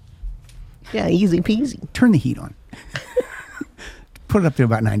there. Yeah, easy peasy. Turn the heat on. Put it up to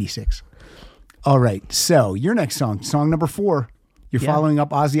about 96. All right, so your next song number 4. You're following up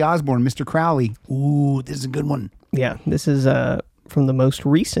Ozzy Osbourne, Mr. Crowley. Ooh, this is a good one. Yeah, this is from the most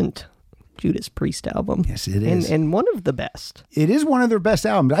recent Judas Priest album. Yes, it is. And one of the best. It is one of their best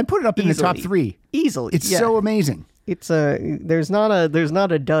albums. I put it up in the top 3. Easily. It's so amazing. It's there's not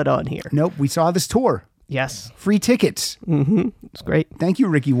a dud on here. Nope, we saw this tour. Yes. Free tickets. Mm-hmm. It's great. Thank you,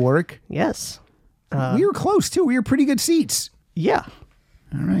 Ricky Warwick. Yes. We were close, too. We were pretty good seats. Yeah.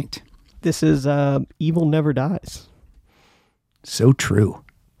 All right. This is Evil Never Dies. So true.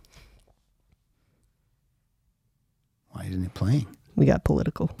 Why isn't it playing? We got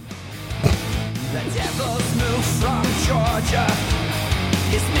political. The devil's moved from Georgia.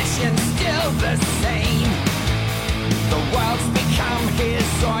 His mission's still the same. The world's become his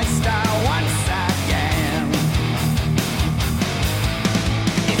oyster once again.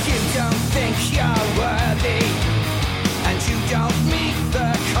 If you don't think you're worthy and you don't meet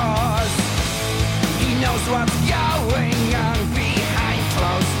the cause, he knows what's going on behind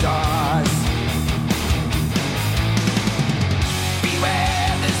closed doors.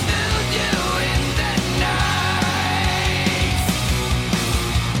 Beware, there's voodoo in the night.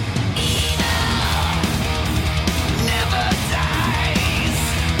 Evil never dies.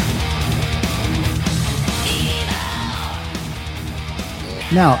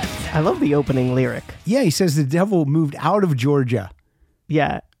 Now, I love the opening lyric. yeah, he says the devil moved out of Georgia.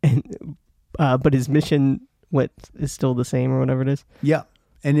 Yeah, but his mission is still the same or whatever it is. Yeah,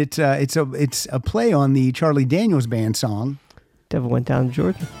 and it's a play on the Charlie Daniels Band song, Devil went down to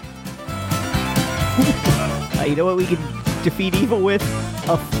Georgia. You know what we can defeat evil with?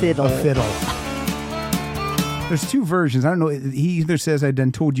 A fiddle. A fiddle. There's two versions. I don't know. He either says, I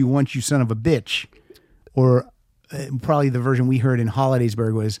done told you once, you son of a bitch, or probably the version we heard in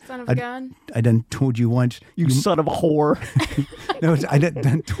Hollidaysburg was, Son of a gun. I done told you once. You son of a whore. No, I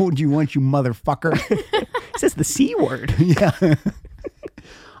done told you once, you motherfucker. It says the C word. Yeah.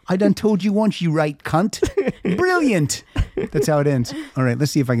 I done told you once, you right cunt. Brilliant. That's how it ends. All right,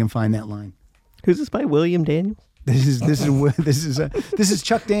 let's see if I can find that line. Who's this by? William Daniels? This is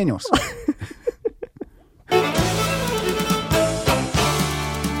Chuck Daniels.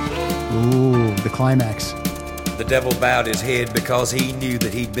 Ooh, the climax. The devil bowed his head because he knew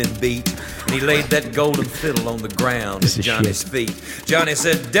that he'd been beat. And he laid that golden fiddle on the ground at Johnny's feet. Johnny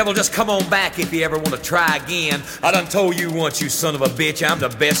said, devil, just come on back if you ever want to try again. I done told you once, you son of a bitch, I'm the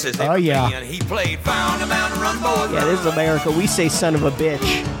best as ever been. He played Found a Mountain Run, boy. Yeah, this is America. We say son of a bitch.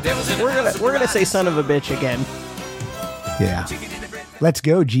 We're gonna say son of a bitch again. Yeah. Let's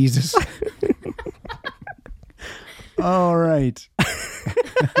go, Jesus. All right.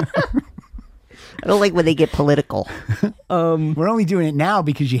 I don't like when they get political. We're only doing it now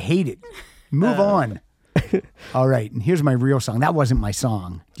because you hate it. Move on. All right. And here's my real song. That wasn't my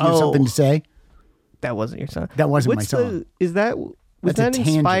song. Do you have something to say? That wasn't your song. That wasn't my song. Was that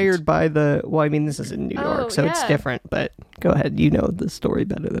inspired by the... Well, I mean, this is in New York, so it's different. But go ahead. You know the story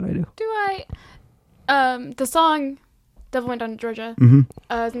better than I do. Do I? The song Devil Went Down to Georgia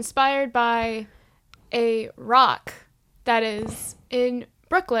is inspired by a rock that is in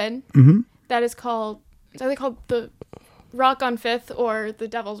Brooklyn that is called... It's either called the Rock on Fifth or the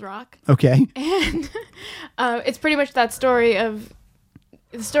Devil's Rock. Okay. And it's pretty much that story of...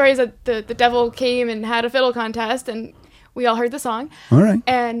 The story is that the devil came and had a fiddle contest, and we all heard the song. All right.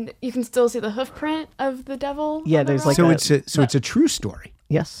 And you can still see the hoof print of the devil. Yeah, there's like it's a true story.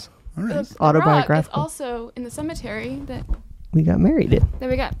 Yes. All right. The autobiographical. rock is also in the cemetery that we got married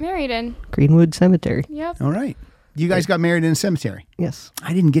in. Greenwood Cemetery. Yep. All right. You guys got married in a cemetery. Yes.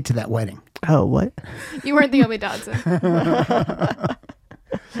 I didn't get to that wedding. Oh, what? You weren't the only Dodson.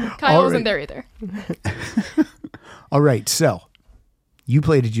 Kyle wasn't there either. All right. So you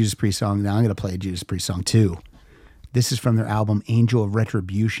played a Judas Priest song. Now I'm going to play a Judas Priest song too. This is from their album Angel of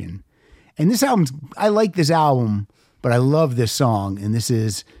Retribution. And this album's, I like this album, but I love this song. And this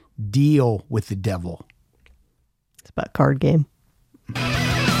is Deal with the Devil. It's about a card game.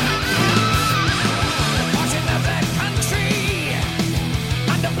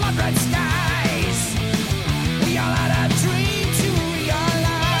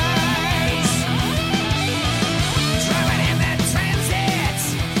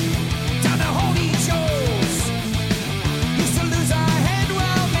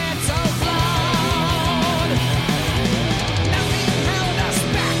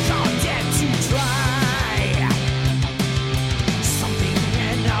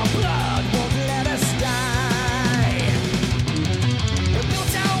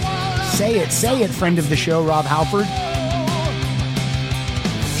 Say it, friend of the show, Rob Halford.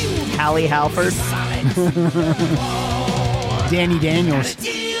 Hallie Halford. Danny Daniels.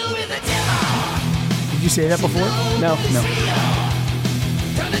 Did you say that before? No.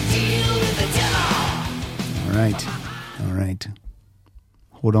 All right.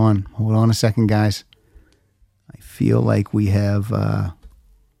 Hold on a second, guys. I feel like we have to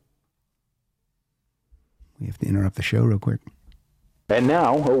interrupt the show real quick. And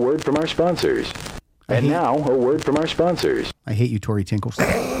now, a word from our sponsors. I hate you, Tori Tinkles.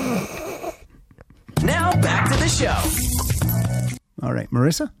 Now back to the show. All right,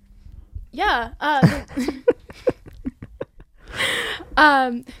 Marissa? Yeah.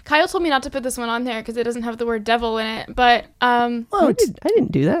 Kyle told me not to put this one on there because it doesn't have the word devil in it. But I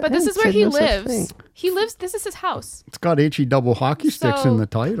didn't do that. But this is where he lives. He lives. This is his house. It's got HE double hockey sticks in the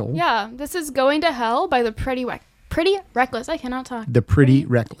title. Yeah, this is Going to Hell by the Pretty Reckless. I cannot talk. The Pretty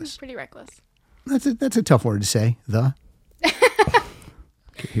Reckless. Pretty Reckless. That's a tough word to say. The.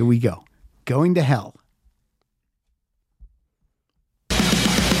 Okay, here we go. Going to Hell.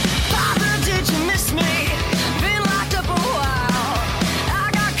 Father, did you miss me? Been locked up a while. I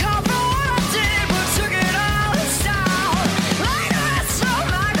got caught for what I did, but took it all in style. Later I saw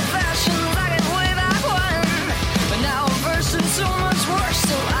my confessions, I get way back when. But now I'm versing so much worse,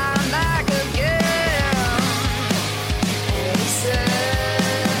 so I'm back again. He said,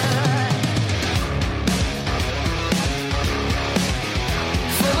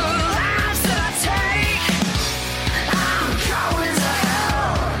 for the lives that I take, I'm going to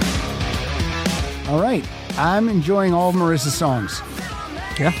hell. All right. I'm enjoying all of Marissa's songs.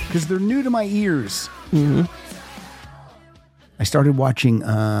 Yeah. Because they're new to my ears. Mm-hmm. I started watching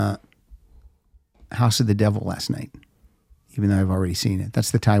House of the Devil last night, even though I've already seen it.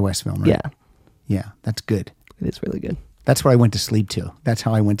 That's the Ty West film, right? Yeah. Yeah, that's good. It is really good. That's what I went to sleep to. That's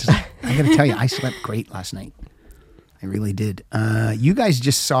how I went to sleep. I got to tell you, I slept great last night. I really did. You guys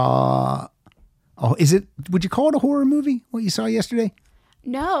just saw... Oh, would you call it a horror movie, what you saw yesterday?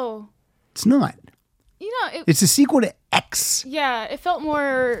 No. It's not. It's a sequel to X. Yeah, it felt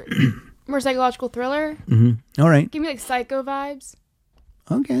more psychological thriller. Mm-hmm. All right. Give me like Psycho vibes.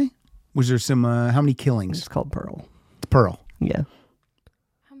 Okay. Was there some, how many killings? It's called Pearl. It's Pearl. Yeah.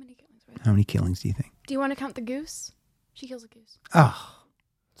 How many killings do you think? Do you want to count the goose? She kills a goose. Oh.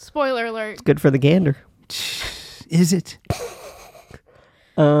 Spoiler alert. It's good for the gander. Is it?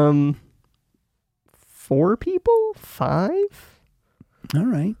 4 people? 5? All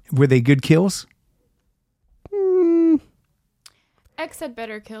right. Were they good kills? X had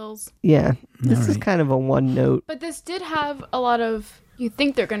better kills. Yeah. This is kind of a one note. But this did have a lot of, you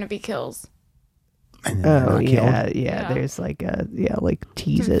think they're going to be kills. Oh, yeah. There's like, like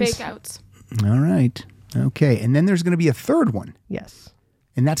teases. Some fake outs. All right. Okay. And then there's going to be a third one. Yes.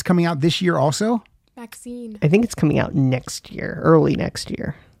 And that's coming out this year also? Vaccine. I think it's coming out next year, early next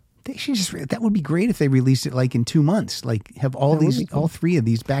year. They should that would be great if they released it like in 2 months. Like have all 3 of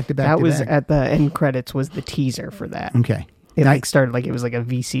these back to back. That to was back. at the end credits was the teaser for that. Okay. It started like it was like a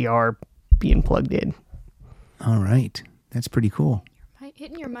VCR being plugged in. All right. That's pretty cool.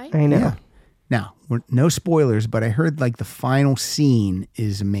 Hitting your mic? I know. Yeah. Now, no spoilers, but I heard like the final scene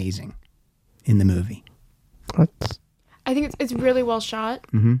is amazing in the movie. I think it's really well shot.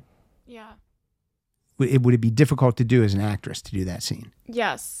 Mm-hmm. Yeah. Would it be difficult to do as an actress to do that scene?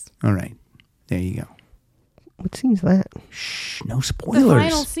 Yes. All right. There you go. What scene's that? Shh, no spoilers. The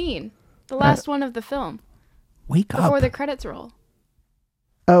final scene. The last one of the film. Wake up. Before the credits roll.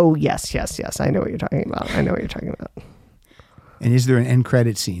 Oh, yes. I know what you're talking about. And is there an end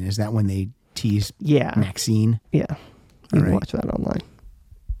credit scene? Is that when they tease Maxine? Yeah. All You can right. watch that online.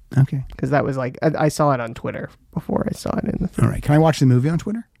 Okay. Because that was like, I saw it on Twitter before I saw it in the film. All right. Can I watch the movie on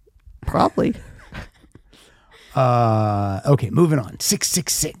Twitter? Probably. Okay, moving on.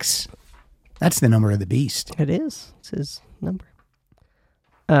 666. That's the number of the beast. It is. It's his number.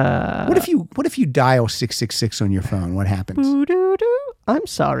 What if you dial 666 on your phone? What happens? I'm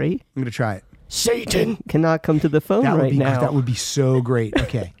sorry. I'm gonna try it. Satan cannot come to the phone now. That would be so great.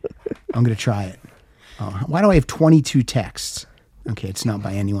 Okay, I'm gonna try it. Why do I have 22 texts? Okay, it's not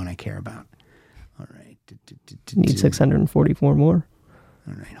by anyone I care about. All right. Need 644 more.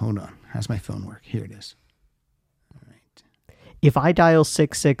 All right, hold on. How's my phone work? Here it is. If I dial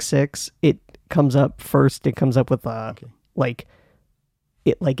 666, it comes up first. It comes up with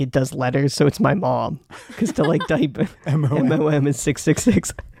it does letters, so it's my mom. Because to like type MOM is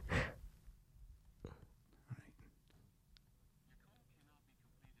 666.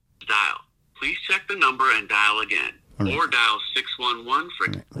 Dial. Please check the number and dial again. Right. Or dial 611 for...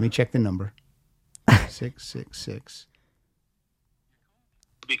 Right, let me check the number. 666.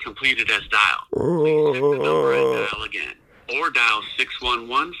 Be completed as dial. Please check the number and dial again. Or dial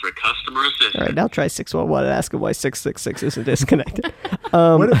 611 for customer assistance. All right, now try 611 and ask him why 666 isn't disconnected.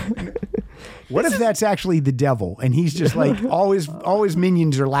 What if that's actually the devil and he's just like always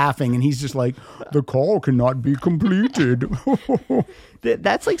minions are laughing and he's just like the call cannot be completed.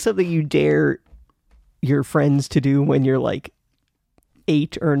 That's like something you dare your friends to do when you're like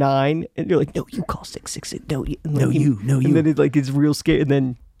 8 or 9 and you're like, no, you call 666. No, you. And then it's real scary and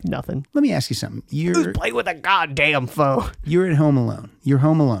then nothing. Let me ask you something. Who's playing with a goddamn phone? You're at home alone. You're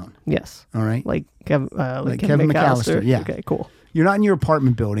home alone. Yes. All right. Like Kevin McAllister. Yeah. Okay, cool. You're not in your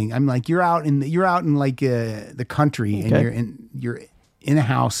apartment building. I'm like you're out in like the country and you're in a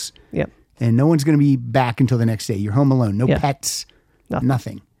house. Yep. And no one's going to be back until the next day. You're home alone. No pets.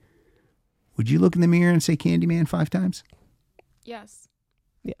 Nothing. Would you look in the mirror and say Candyman 5 times? Yes.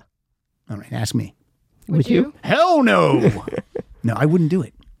 Yeah. All right. Ask me. Would you? Hell no. No, I wouldn't do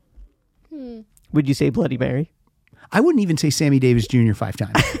it. Would you say Bloody Mary? I wouldn't even say Sammy Davis Jr. 5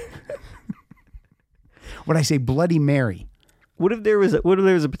 times. Would I say Bloody Mary? What if there was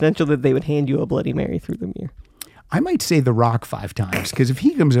a potential that they would hand you a Bloody Mary through the mirror? I might say The Rock 5 times because if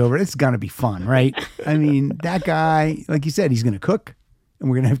he comes over, it's gonna be fun, right? I mean, that guy, like you said, he's gonna cook, and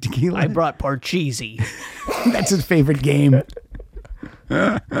we're gonna have tequila. I brought Parcheesi. That's his favorite game.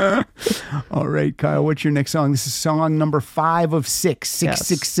 All right, Kyle, what's your next song? This is song number 5 of 6,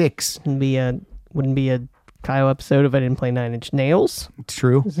 666. Wouldn't be a Kyle episode if I didn't play 9 Inch Nails. It's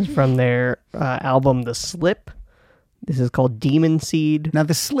true. This is from their album The Slip. This is called Demon Seed. Now,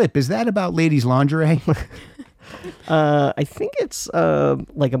 The Slip, is that about ladies' lingerie? I think it's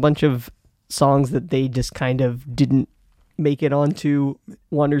like a bunch of songs that they just kind of didn't make it onto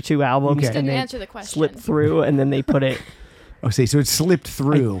 1 or 2 albums Okay. and then Answer the question. slip through, and then they put it. Okay, so it slipped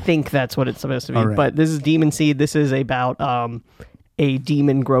through. I think that's what it's supposed to be. All right. But this is Demon Seed. This is about a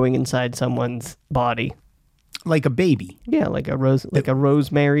demon growing inside someone's body. Like a baby. Yeah, like a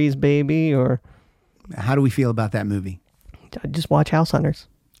Rosemary's Baby, or How do we feel about that movie? just watch House Hunters.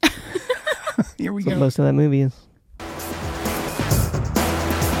 Here we That's what go. most of that movie is.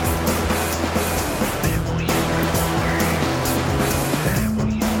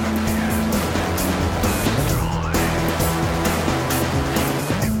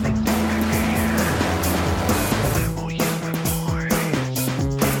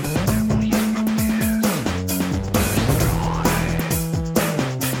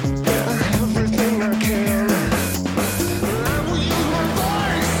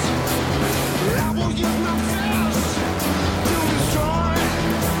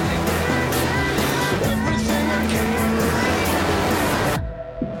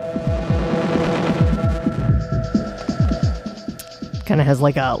 Kind of has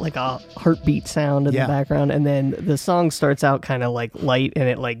like a heartbeat sound in Yeah. the background, and then the song starts out kind of like light, and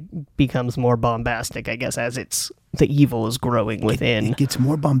it like becomes more bombastic, I guess, as the evil is growing within. It gets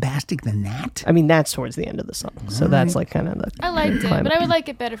more bombastic than that. I mean, that's towards the end of the song, so that's like kind of the. I liked it, climate. but I would like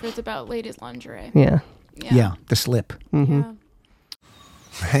it better if it's about ladies' lingerie. Yeah. Yeah, the slip. Mm-hmm.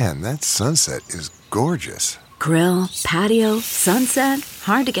 Man, that sunset is gorgeous. Grill, patio, sunset.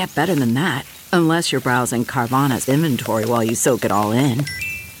 Hard to get better than that. Unless you're browsing Carvana's inventory while you soak it all in.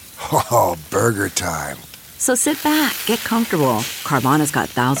 Oh, burger time. So sit back, get comfortable. Carvana's got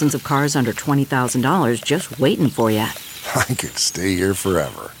thousands of cars under $20,000 just waiting for you. I could stay here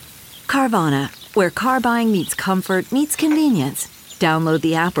forever. Carvana, where car buying meets comfort, meets convenience. Download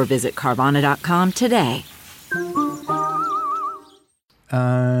the app or visit Carvana.com today.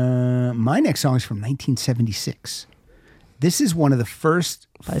 My next song is from 1976. This is one of the first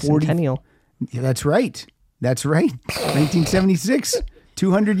 40... Bicentennial. Yeah, that's right. That's right. 1976.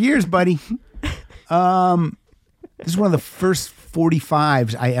 200 years, buddy. This is one of the first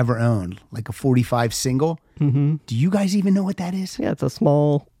 45s I ever owned, like a 45 single. Mm-hmm. Do you guys even know what that is? Yeah, it's a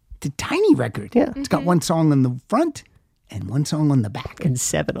small... It's a tiny record. Yeah. It's got one song on the front and one song on the back. And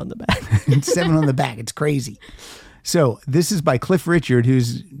 7 on the back. And 7 on the back. It's crazy. So this is by Cliff Richard,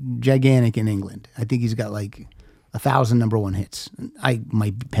 who's gigantic in England. I think he's got like 1,000 number 1 hits. I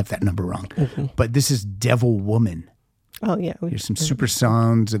might have that number wrong. Mm-hmm. But this is Devil Woman. Oh, yeah. Here's some super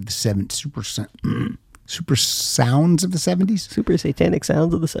sounds of the 70s. Super sounds of the 70s? Super satanic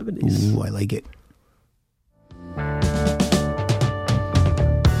sounds of the 70s. Ooh, I like it.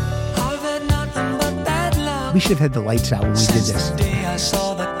 We should have had the lights out when we did this. I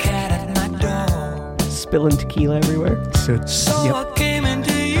saw the cat at my door. Spilling tequila everywhere. So, yep. I came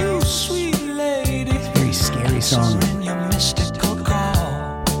into you, sweet lady. Very scary song. In your mystical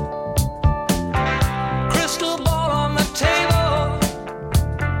call. Crystal ball on the table.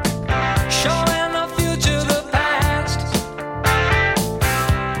 Showing the future, the past.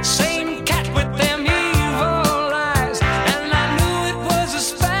 Same cat with them evil eyes. And I knew it was a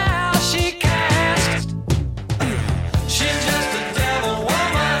spell she cast. She's just a devil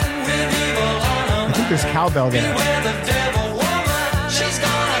woman with evil on her. I think there's cowbell there. Beware the devil woman. She's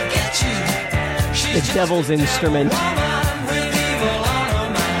gonna get you. The devil's instrument.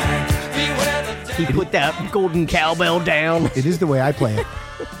 He put that golden cowbell down. It is the way I play it.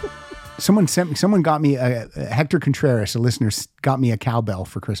 Someone got me Hector Contreras, a listener, got me a cowbell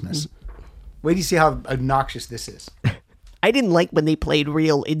for Christmas. Wait till you see how obnoxious this is. I didn't like when they played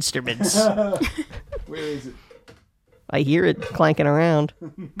real instruments. Where is it? I hear it clanking around.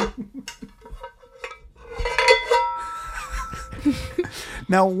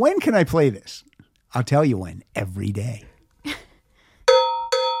 Now, when can I play this? I'll tell you when. Every day. That's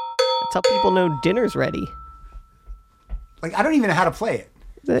how people know dinner's ready. Like, I don't even know how to play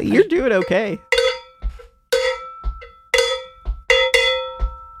it. You're doing okay.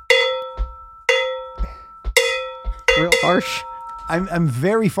 Real harsh. I'm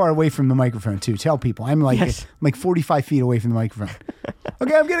very far away from the microphone too. Tell people I'm like Yes. I'm like 45 feet away from the microphone.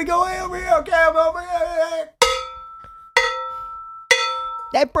 Okay, I'm gonna go way over here. Okay, I'm over here.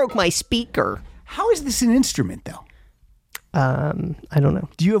 That broke my speaker. How is this an instrument though? I don't know.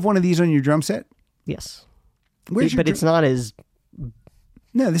 Do you have one of these on your drum set? Yes. Where's your but it's not as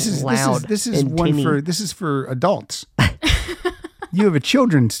No, this is loud this is and one tinny. this is for adults. You have a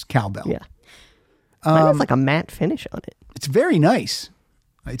children's cowbell. Yeah. Mine has like a matte finish on it. It's very nice.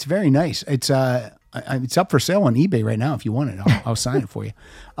 It's very nice. It's it's up for sale on eBay right now. If you want it, I'll sign it for you.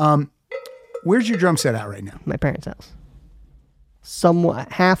 Where's your drum set at right now? My parents' house.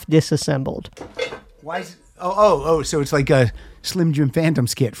 Somewhat half disassembled. Why is it? Oh, so it's like a Slim Jim Phantom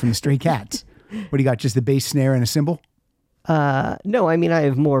skit from the Stray Cats. What do you got? Just the bass snare and a cymbal? No, I mean I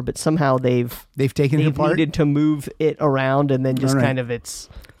have more, but somehow they've taken it apart? needed to move it around, and then just All right. kind of it's.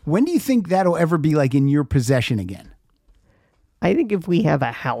 When do you think that'll ever be like in your possession again? I think if we have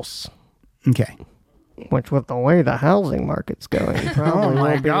a house, Okay. which with the way the housing market's going, probably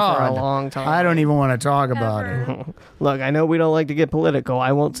won't be for a long time. I don't even want to talk about it. Look, I know we don't like to get political.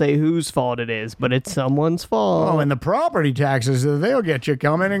 I won't say whose fault it is, but it's someone's fault. Oh, and the property taxes, they'll get you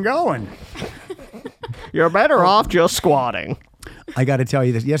coming and going. You're better off just squatting. I got to tell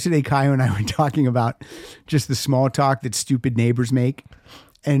you this. Yesterday, Kaio and I were talking about just the small talk that stupid neighbors make.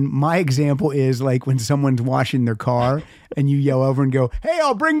 And my example is like when someone's washing their car and you yell over and go, "Hey,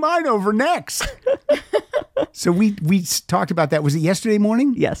 I'll bring mine over next." So we talked about that. Was it yesterday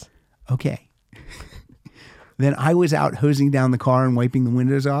morning? Yes. Okay. Then I was out hosing down the car and wiping the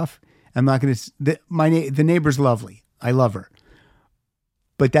windows off. I'm not going to. The neighbor's lovely. I love her.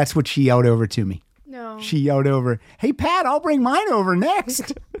 But that's what she yelled over to me. No. She yelled over, "Hey, Pat, I'll bring mine over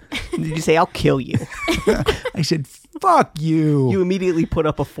next." Did you say, "I'll kill you"? I said, "Fuck you." You immediately put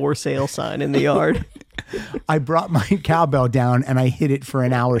up a for sale sign in the yard. I brought my cowbell down and I hit it for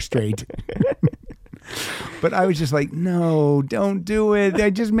an hour straight. But I was just like, "No, don't do it. I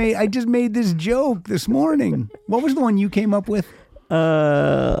just made this joke this morning." What was the one you came up with?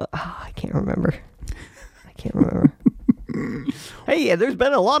 I can't remember. Hey, yeah, there's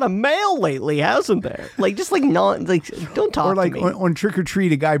been a lot of mail lately, hasn't there? Like, just like don't talk Or like to me. on Trick or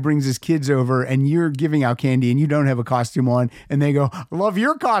Treat, a guy brings his kids over and you're giving out candy and you don't have a costume on, and they go, "Love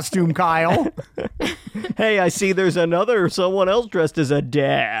your costume, Kyle." Hey, I see there's someone else dressed as a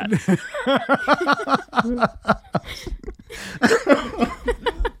dad.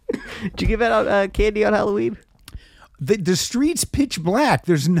 Did you give out candy on Halloween? The street's pitch black.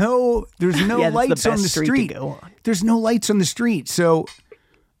 There's no lights on the street. To go on. There's no lights on the street. So,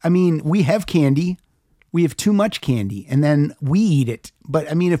 I mean, we have candy. We have too much candy, and then we eat it. But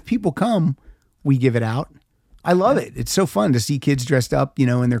I mean, if people come, we give it out. I love it. It's so fun to see kids dressed up,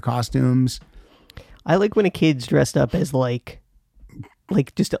 in their costumes. I like when a kid's dressed up as like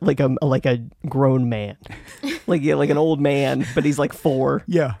just like a grown man, like an old man, but he's like 4.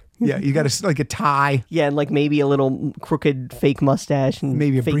 Yeah. Yeah, you got a tie. Yeah, and like maybe a little crooked fake mustache and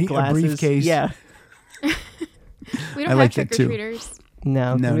maybe a fake glasses. briefcase. Yeah. We don't have trick-or-treaters.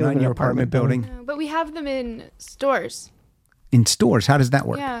 No, not in your apartment building. No, but we have them in stores. In stores? How does that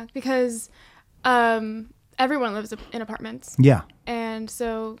work? Yeah, because everyone lives in apartments. Yeah. And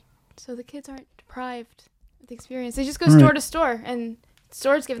so the kids aren't deprived of the experience. They just go store to store, and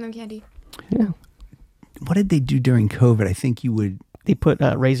stores give them candy. Yeah. What did they do during COVID? I think They put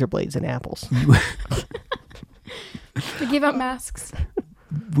razor blades in apples. They gave out masks.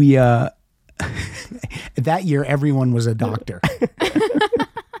 We that year everyone was a doctor.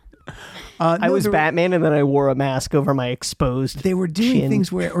 I was Batman, and then I wore a mask over my exposed. They were doing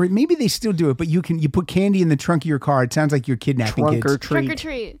things where, or maybe they still do it, but you put candy in the trunk of your car. It sounds like you're kidnapping Trunk kids. or treat. Trunk or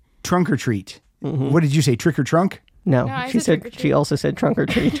treat. Trunk or treat. Mm-hmm. What did you say? Trick or trunk? No, I she said said she also said trunk or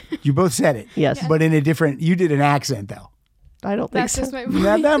treat. You both said it. Yes. But in a different. You did an accent though. I don't think That's so. just my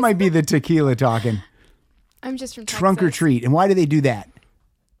voice. That might be the tequila talking. I'm just from Trunk or Texas. treat. And why do they do that?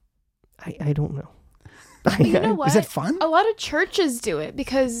 I don't know. You know what? Is it fun? A lot of churches do it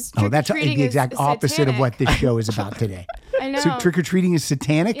because That's trick-or-treating the exact is opposite satanic. of what this show is about today. I know. So trick or treating is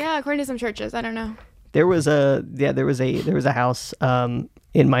satanic? Yeah, according to some churches. I don't know. There was a house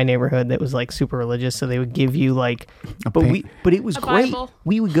in my neighborhood that was like super religious, so they would give you like, but it was A great. Bible.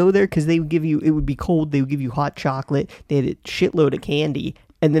 We would go there because they would give you. It would be cold. They would give you hot chocolate. They had a shitload of candy,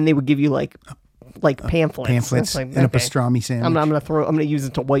 and then they would give you like pamphlets and a pastrami sandwich. I'm gonna use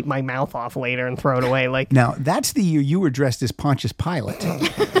it to wipe my mouth off later and throw it away. Like now, that's the year you were dressed as Pontius Pilate,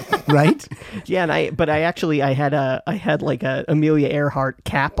 right? Yeah, and I had like a Amelia Earhart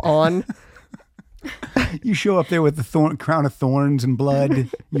cap on. You show up there with the crown of thorns and blood.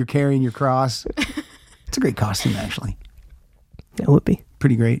 You're carrying your cross. It's a great costume, actually. It would be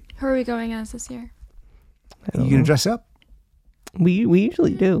pretty great. Who are we going as this year? You gonna dress up? We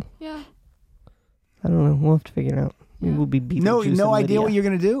usually do. Yeah. I don't know. We'll have to figure it out. Maybe we'll be Beetlejuice. No and idea Lydia. what you're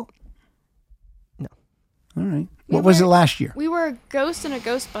gonna do? No. All right. What was it last year? We were a ghost and a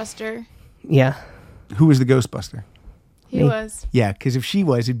Ghostbuster. Yeah. Who was the Ghostbuster? He was. Yeah, because if she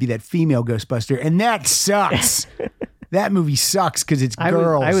was, it'd be that female Ghostbuster, and that sucks. That movie sucks because it's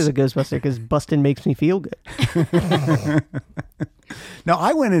girls. I was a Ghostbuster because busting makes me feel good. No,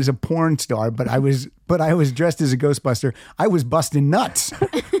 I went as a porn star, but I was dressed as a Ghostbuster. I was busting nuts.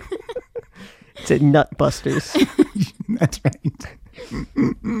 It's at Nutbusters. That's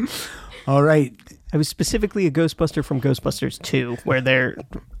right. All right. I was specifically a Ghostbuster from Ghostbusters 2, where they're,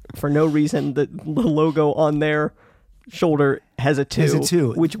 for no reason, the logo on their shoulder has a 2. Has a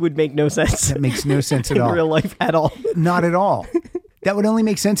 2. Which would make no sense. That makes no sense at all. In real life at all. Not at all. That would only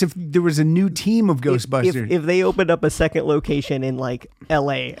make sense if there was a new team of Ghostbusters. If they opened up a second location in like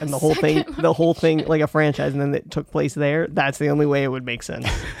LA and the whole thing like a franchise, and then it took place there, that's the only way it would make sense.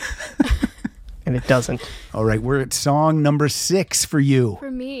 And it doesn't. All right, we're at song number 6 for you.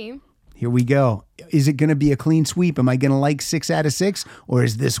 For me. Here we go. Is it going to be a clean sweep? Am I going to like 6 out of 6? Or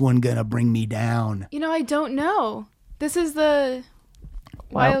is this one going to bring me down? You know, I don't know. This is the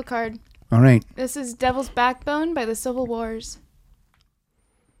wild card. All right. This is Devil's Backbone by the Civil Wars.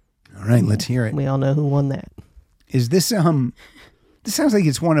 All right, let's hear it. We all know who won that. Is this, this sounds like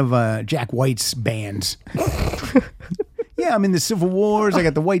it's one of Jack White's bands. Yeah, I'm in the Civil Wars. I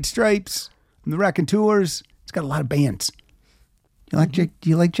got the White Stripes. I'm the Raconteurs. It's got a lot of bands. Do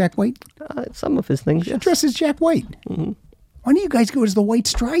you like Jack White? Some of his things, He dresses Jack White. Mm-hmm. Why don't you guys go as the White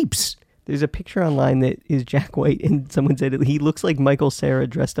Stripes? There's a picture online that is Jack White, and someone said he looks like Michael Cera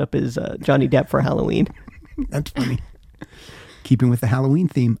dressed up as Johnny Depp for Halloween. That's funny. Keeping with the Halloween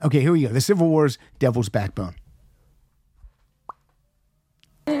theme. Okay, here we go. The Civil Wars, Devil's Backbone.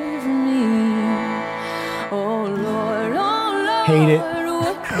 Hate it.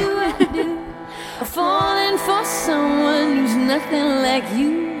 Falling for someone who's nothing like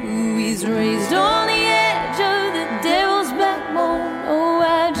you. He's raised on the edge of the devil's backbone. Oh,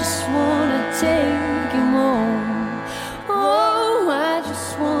 I just wanna take him home. Oh, I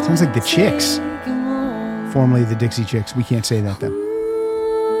just wanna. Sounds like the Chicks. take him home. Formerly the Dixie Chicks. We can't say that though.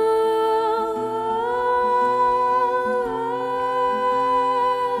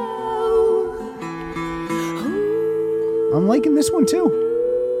 I'm liking this one too.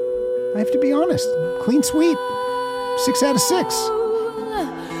 I have to be honest. Clean sweep. 6 out of 6.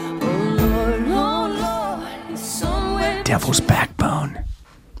 Devil's Backbone.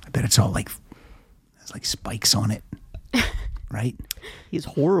 I bet it's all like, there's like spikes on it. Right? He has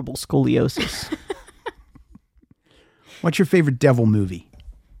horrible scoliosis. What's your favorite devil movie?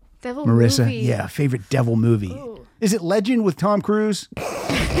 Devil Marissa? movie. Yeah, favorite devil movie. Ooh. Is it Legend with Tom Cruise?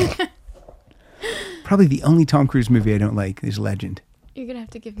 Probably the only Tom Cruise movie I don't like is Legend. You're going to have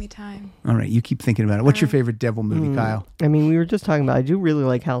to give me time. All right, you keep thinking about it. What's your favorite devil movie, Kyle? I mean, we were just talking about, I do really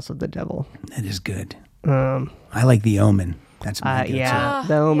like House of the Devil. That is good. I like The Omen. That's my good. Yeah,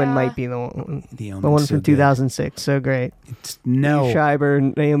 The Omen might be the one. The Omen's The one so from good. 2006. So great. No. Liev Schreiber,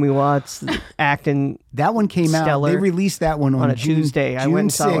 Naomi Watts, acting. That one came out. stellar. They released that one on a Tuesday. I went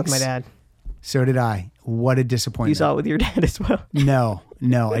and saw it with my 6th. dad. So did I. What a disappointment. You saw it with your dad as well. No,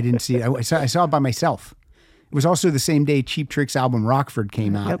 I didn't see it. I saw it by myself. It was also the same day Cheap Trick's album Rockford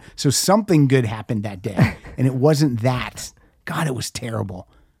came out. Yep. So something good happened that day. And it wasn't that. God, it was terrible.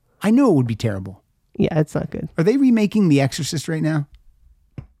 I knew it would be terrible. Yeah, it's not good. Are they remaking The Exorcist right now?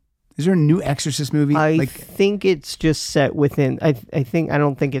 Is there a new Exorcist movie? I think it's just set within. I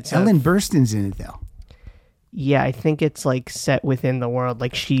don't think it's Ellen Burstyn's in it though. Yeah, I think it's like set within the world.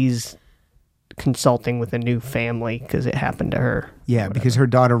 Like she's consulting with a new family because it happened to her. Yeah, because her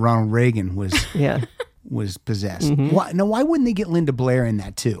daughter Ronald Reagan was was possessed. Mhm. Why wouldn't they get Linda Blair in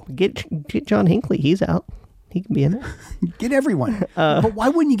that too? Get John Hinckley. He's out. He can be in it. Get everyone. But why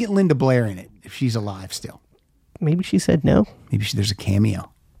wouldn't you get Linda Blair in it if she's alive still? Maybe she said no. Maybe there's a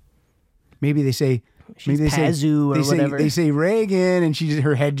cameo. Maybe they say She's Pazu or whatever. They say Reagan, and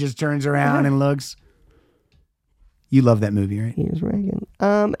her head just turns around and looks. You love that movie, right? Here's Reagan.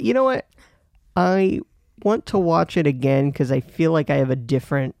 You know what? I want to watch it again because I feel like I have a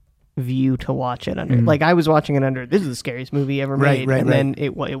different view to watch it under. Like I was watching it under. This is the scariest movie ever made, then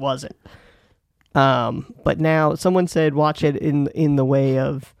it wasn't. But now someone said watch it in the way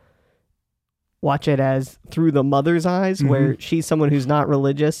of watch it as through the mother's eyes, where she's someone who's not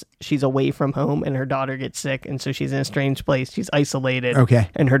religious. She's away from home and her daughter gets sick. And so she's in a strange place. She's isolated. Okay.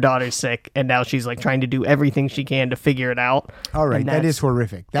 And her daughter's sick. And now she's like trying to do everything she can to figure it out. All right. And That is that's,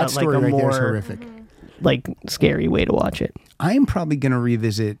 horrific. That like story a right there is more, horrific. Like scary way to watch it. I am probably going to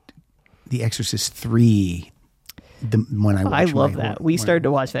revisit The Exorcist 3 when I watch I love my- that. We when- started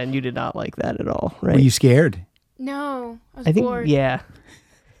to watch that and you did not like that at all, right? Were you scared? No, I was I think bored. yeah.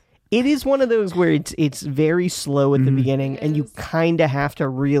 It is one of those where it's very slow at the beginning and you kind of have to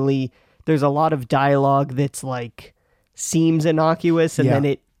really there's a lot of dialogue that's like seems innocuous and then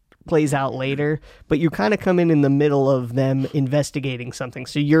it plays out later, but you kind of come in the middle of them investigating something.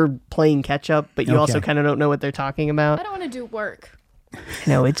 So you're playing catch up, but you also kind of don't know what they're talking about. I don't want to do work.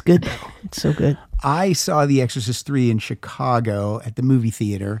 No, it's good though. It's so good. I saw The Exorcist 3 in Chicago at the movie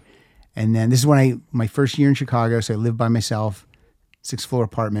theater. And then this is when my first year in Chicago. So I lived by myself, 6th floor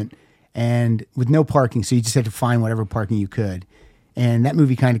apartment. and with no parking. So you just had to find whatever parking you could. And that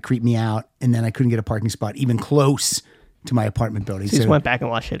movie kind of creeped me out. And then I couldn't get a parking spot even close to my apartment building. So you just went back and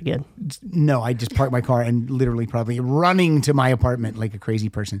watched it again? No, I just parked my car and literally probably running to my apartment like a crazy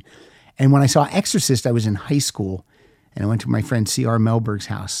person. And when I saw Exorcist, I was in high school, and I went to my friend C.R. Melberg's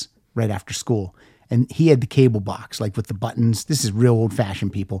house right after school. And he had the cable box, like with the buttons. This is real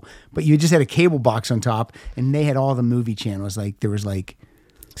old-fashioned people. But you just had a cable box on top, and they had all the movie channels. Like there was like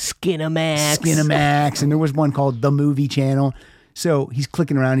Skinamax, and there was one called The Movie Channel. So he's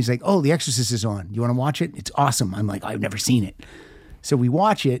clicking around. He's like, "Oh, The Exorcist is on. You want to watch it? It's awesome." I'm like, "I've never seen it." So we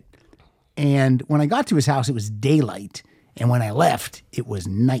watch it, and when I got to his house, it was daylight, and when I left, it was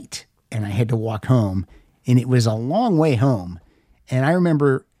night, and I had to walk home, and it was a long way home. And I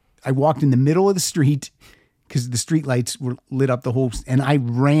remember I walked in the middle of the street because the street lights were lit up the whole, and I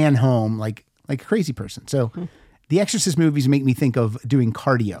ran home like a crazy person. So the Exorcist movies make me think of doing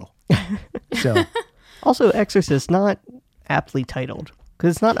cardio. So also Exorcist, not aptly titled,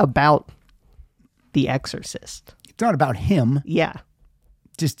 because it's not about the Exorcist. It's not about him. Yeah.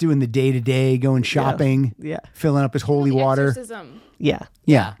 Just doing the day-to-day, going shopping, Yeah. filling up his holy water. Exorcism. Yeah.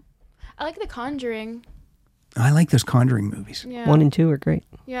 Yeah. I like The Conjuring. I like those Conjuring movies. Yeah. 1 and 2 are great.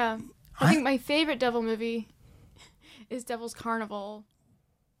 Yeah. I think my favorite devil movie is Devil's Carnival,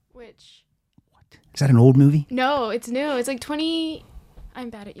 which... Is that an old movie? No, it's new. It's like 20... I'm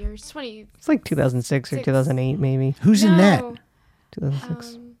bad at years. It's like 2006 or 2008 maybe. Who's in that?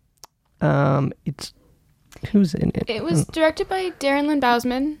 2006. It's... Who's in it? It was directed by Darren Lynn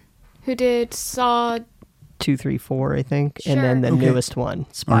Bousman, who did Saw... 2, 3, 4, I think. Sure. And then the Okay. newest one,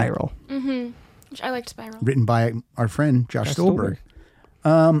 Spiral. Mm-hmm. Which I liked Spiral. Written by our friend Josh Stolberg.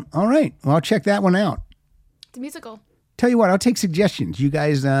 All right. Well, I'll check that one out. It's a musical. Tell you what, I'll take suggestions. You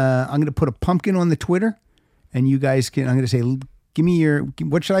guys, I'm going to put a pumpkin on the Twitter, and you guys can, I'm going to say, give me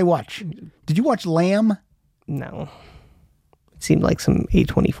what should I watch? Did you watch Lamb? No. It seemed like some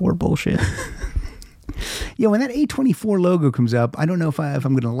A24 bullshit. Yeah, when that A24 logo comes up, I don't know if I'm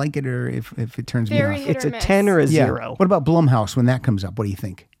going to like it or if it turns me off. It's a 10 or a 0. What about Blumhouse when that comes up? What do you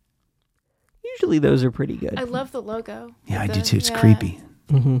think? Usually those are pretty good. I love the logo. Yeah, I do too. It's creepy.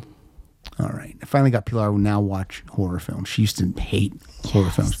 Mm-hmm. All right. I finally got Pilar who now watch horror films. She used to hate horror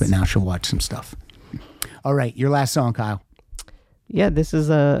films, but now she'll watch some stuff. All right. Your last song, Kyle. Yeah, this is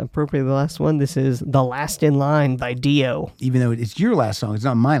appropriately the last one. This is The Last in Line by Dio. Even though it's your last song, it's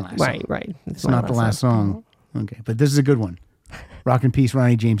not my last song. Right. It's not the last song. Okay, but this is a good one. Rock in Peace,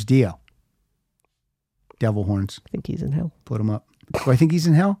 Ronnie James Dio. Devil horns. I think he's in hell. Put him up. Do I think he's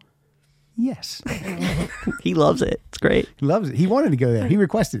in hell? Yes. He loves it. It's great. He loves it. He wanted to go there. He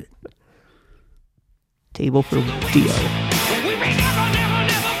requested it. Table for Dio.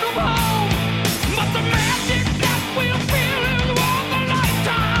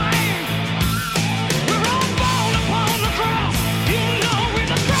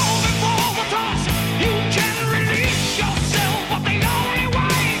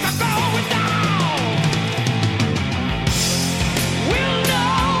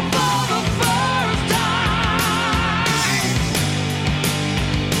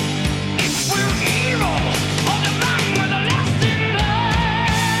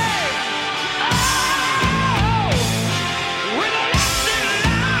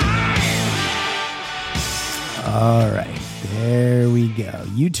 All right. There we go.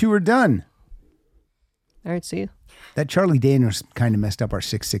 You two are done. All right, see you. That Charlie Daniels kind of messed up our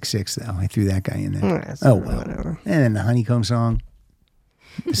 666, though. I threw that guy in there. Oh, well. whatever. And then the Honeycomb song.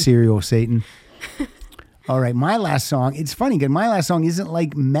 The Serial of Satan. All right. My last song. It's funny because my last song isn't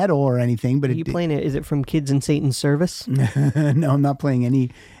like metal or anything. But Are you playing it? Is it from Kids in Satan's Service? No, I'm not playing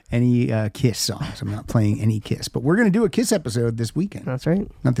any Kiss songs. I'm not playing any Kiss. But we're going to do a Kiss episode this weekend. That's right.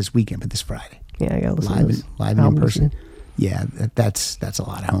 Not this weekend, but this Friday. Yeah, I got to listen to this. Live and in person. Yeah, that's a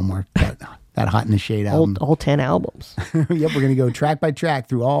lot of homework. That Hot in the Shade album. All 10 albums. Yep, we're going to go track by track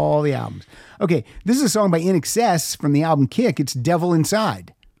through all the albums. Okay, this is a song by In Excess from the album Kick. It's Devil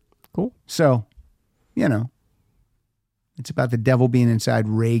Inside. Cool. So, it's about the devil being inside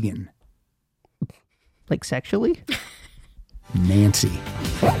Reagan. Like sexually? Nancy.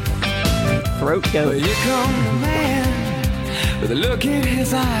 Throat goat. Here comes a man with a look in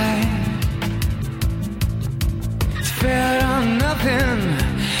his eye. It's fed on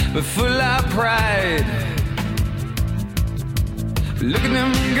nothing but full of pride. Look at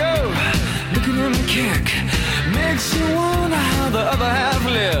him go, look at him kick. Makes you wonder how the other half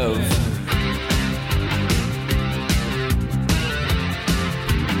live.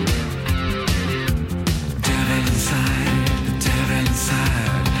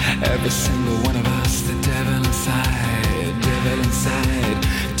 Every single one of us, the devil inside, devil inside,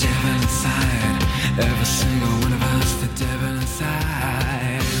 devil inside. Every single one of us, the devil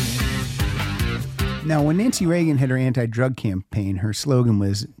inside. Now, when Nancy Reagan had her anti-drug campaign, her slogan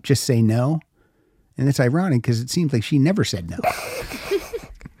was "Just say no," and it's ironic because it seems like she never said no.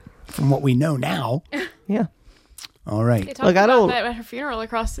 From what we know now. Yeah. All right. They talked about that at her funeral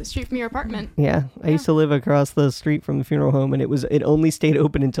across the street from your apartment. Yeah, I used to live across the street from the funeral home, and it only stayed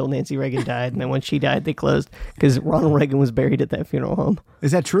open until Nancy Reagan died, and then when she died, they closed because Ronald Reagan was buried at that funeral home.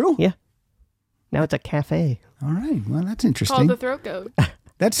 Is that true? Yeah. Now it's a cafe. All right. Well, that's interesting. Called the Throat Goat.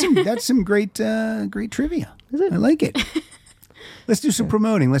 That's some great trivia. Is it? I like it. Let's do some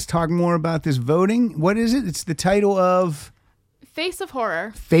promoting. Let's talk more about this voting. What is it? It's the title of Face of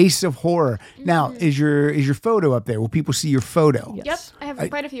Horror. Face of Horror. Now, is your photo up there? Will people see your photo? Yep, I have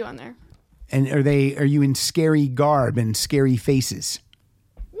quite a few on there. And are you in scary garb and scary faces?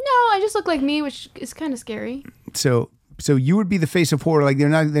 No, I just look like me, which is kind of scary. So you would be the face of horror, like they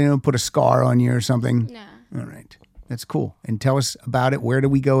don't put a scar on you or something? No. All right. That's cool. And tell us about it. Where do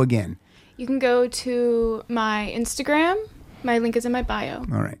we go again? You can go to my Instagram. My link is in my bio.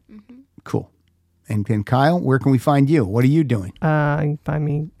 All right. Cool. And Kyle, where can we find you? What are you doing? You can find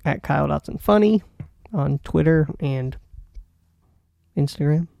me at Kyle Dotson Funny on Twitter and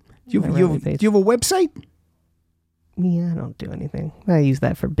Instagram. Do you have a website? Yeah, I don't do anything. I use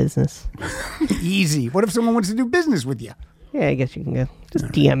that for business. Easy. What if someone wants to do business with you? Yeah, I guess you can go. Just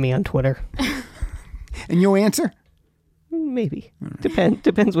DM me on Twitter. And you'll answer? Maybe.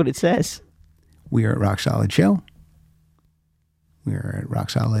 Depends what it says. We are at Rock Solid Show. We are at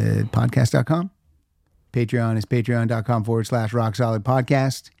rocksolidpodcast.com. Patreon is patreon.com/Rock Solid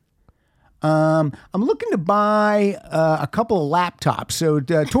Podcast. I'm looking to buy a couple of laptops. So,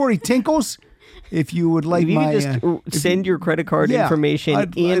 Tori Tinkles, if you would like if you could just send your credit card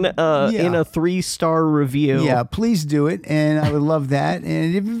information in a 3-star review. Yeah, please do it. And I would love that.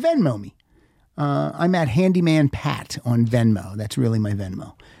 And if you Venmo me. I'm at Handyman Pat on Venmo. That's really my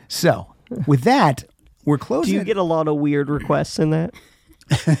Venmo. So, with that, we're closing. Do you get a lot of weird requests in that?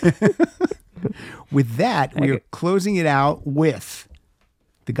 With that, we are closing it out with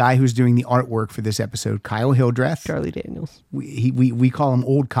the guy who's doing the artwork for this episode, Kyle Hildreth. Charlie Daniels. We call him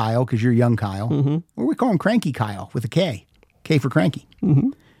Old Kyle because you're young Kyle. Mm-hmm. Or we call him Cranky Kyle with a K. K for Cranky. Mm-hmm.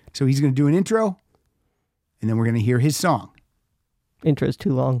 So he's going to do an intro, and then we're going to hear his song. Intro's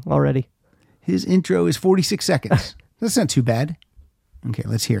too long already. His intro is 46 seconds. That's not too bad. Okay,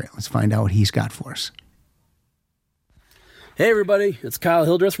 let's hear it. Let's find out what he's got for us. Hey everybody, it's Kyle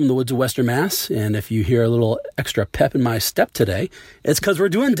Hildreth from the woods of Western Mass, and if you hear a little extra pep in my step today, it's because we're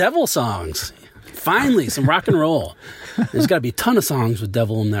doing devil songs. Finally, some rock and roll. There's got to be a ton of songs with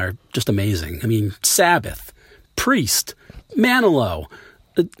devil in there. Just amazing. I mean, Sabbath, Priest, Manilow.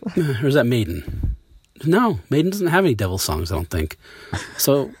 Or is that Maiden? No, Maiden doesn't have any devil songs, I don't think.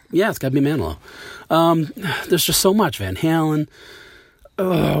 So, yeah, it's got to be Manilow. There's just so much. Van Halen.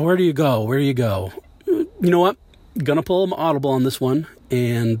 Where do you go? You know what? Gonna pull them audible on this one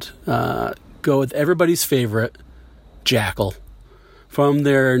and go with everybody's favorite, Jackal, from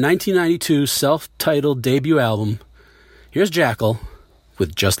their 1992 self-titled debut album. Here's Jackal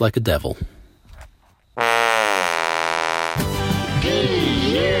with Just Like a Devil. Hey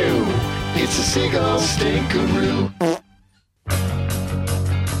you, it's a seagull stinkaroo.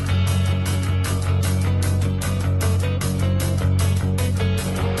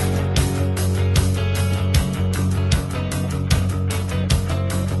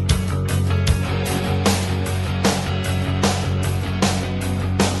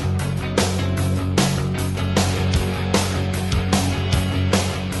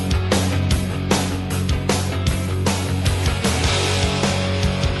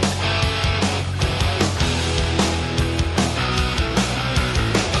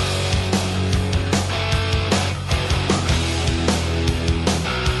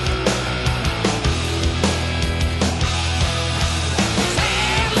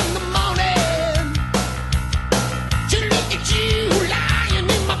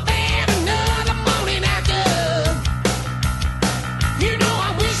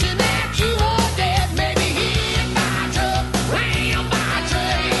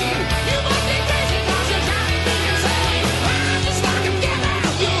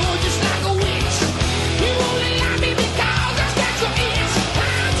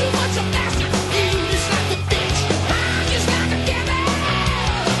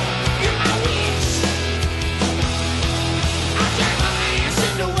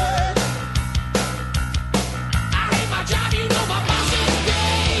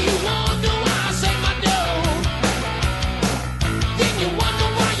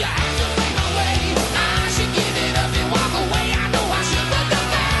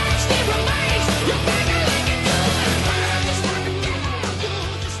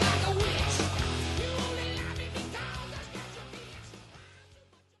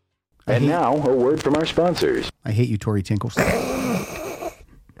 And now, a word from our sponsors. I hate you, Tori Tinkles.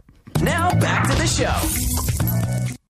 Now back to the show.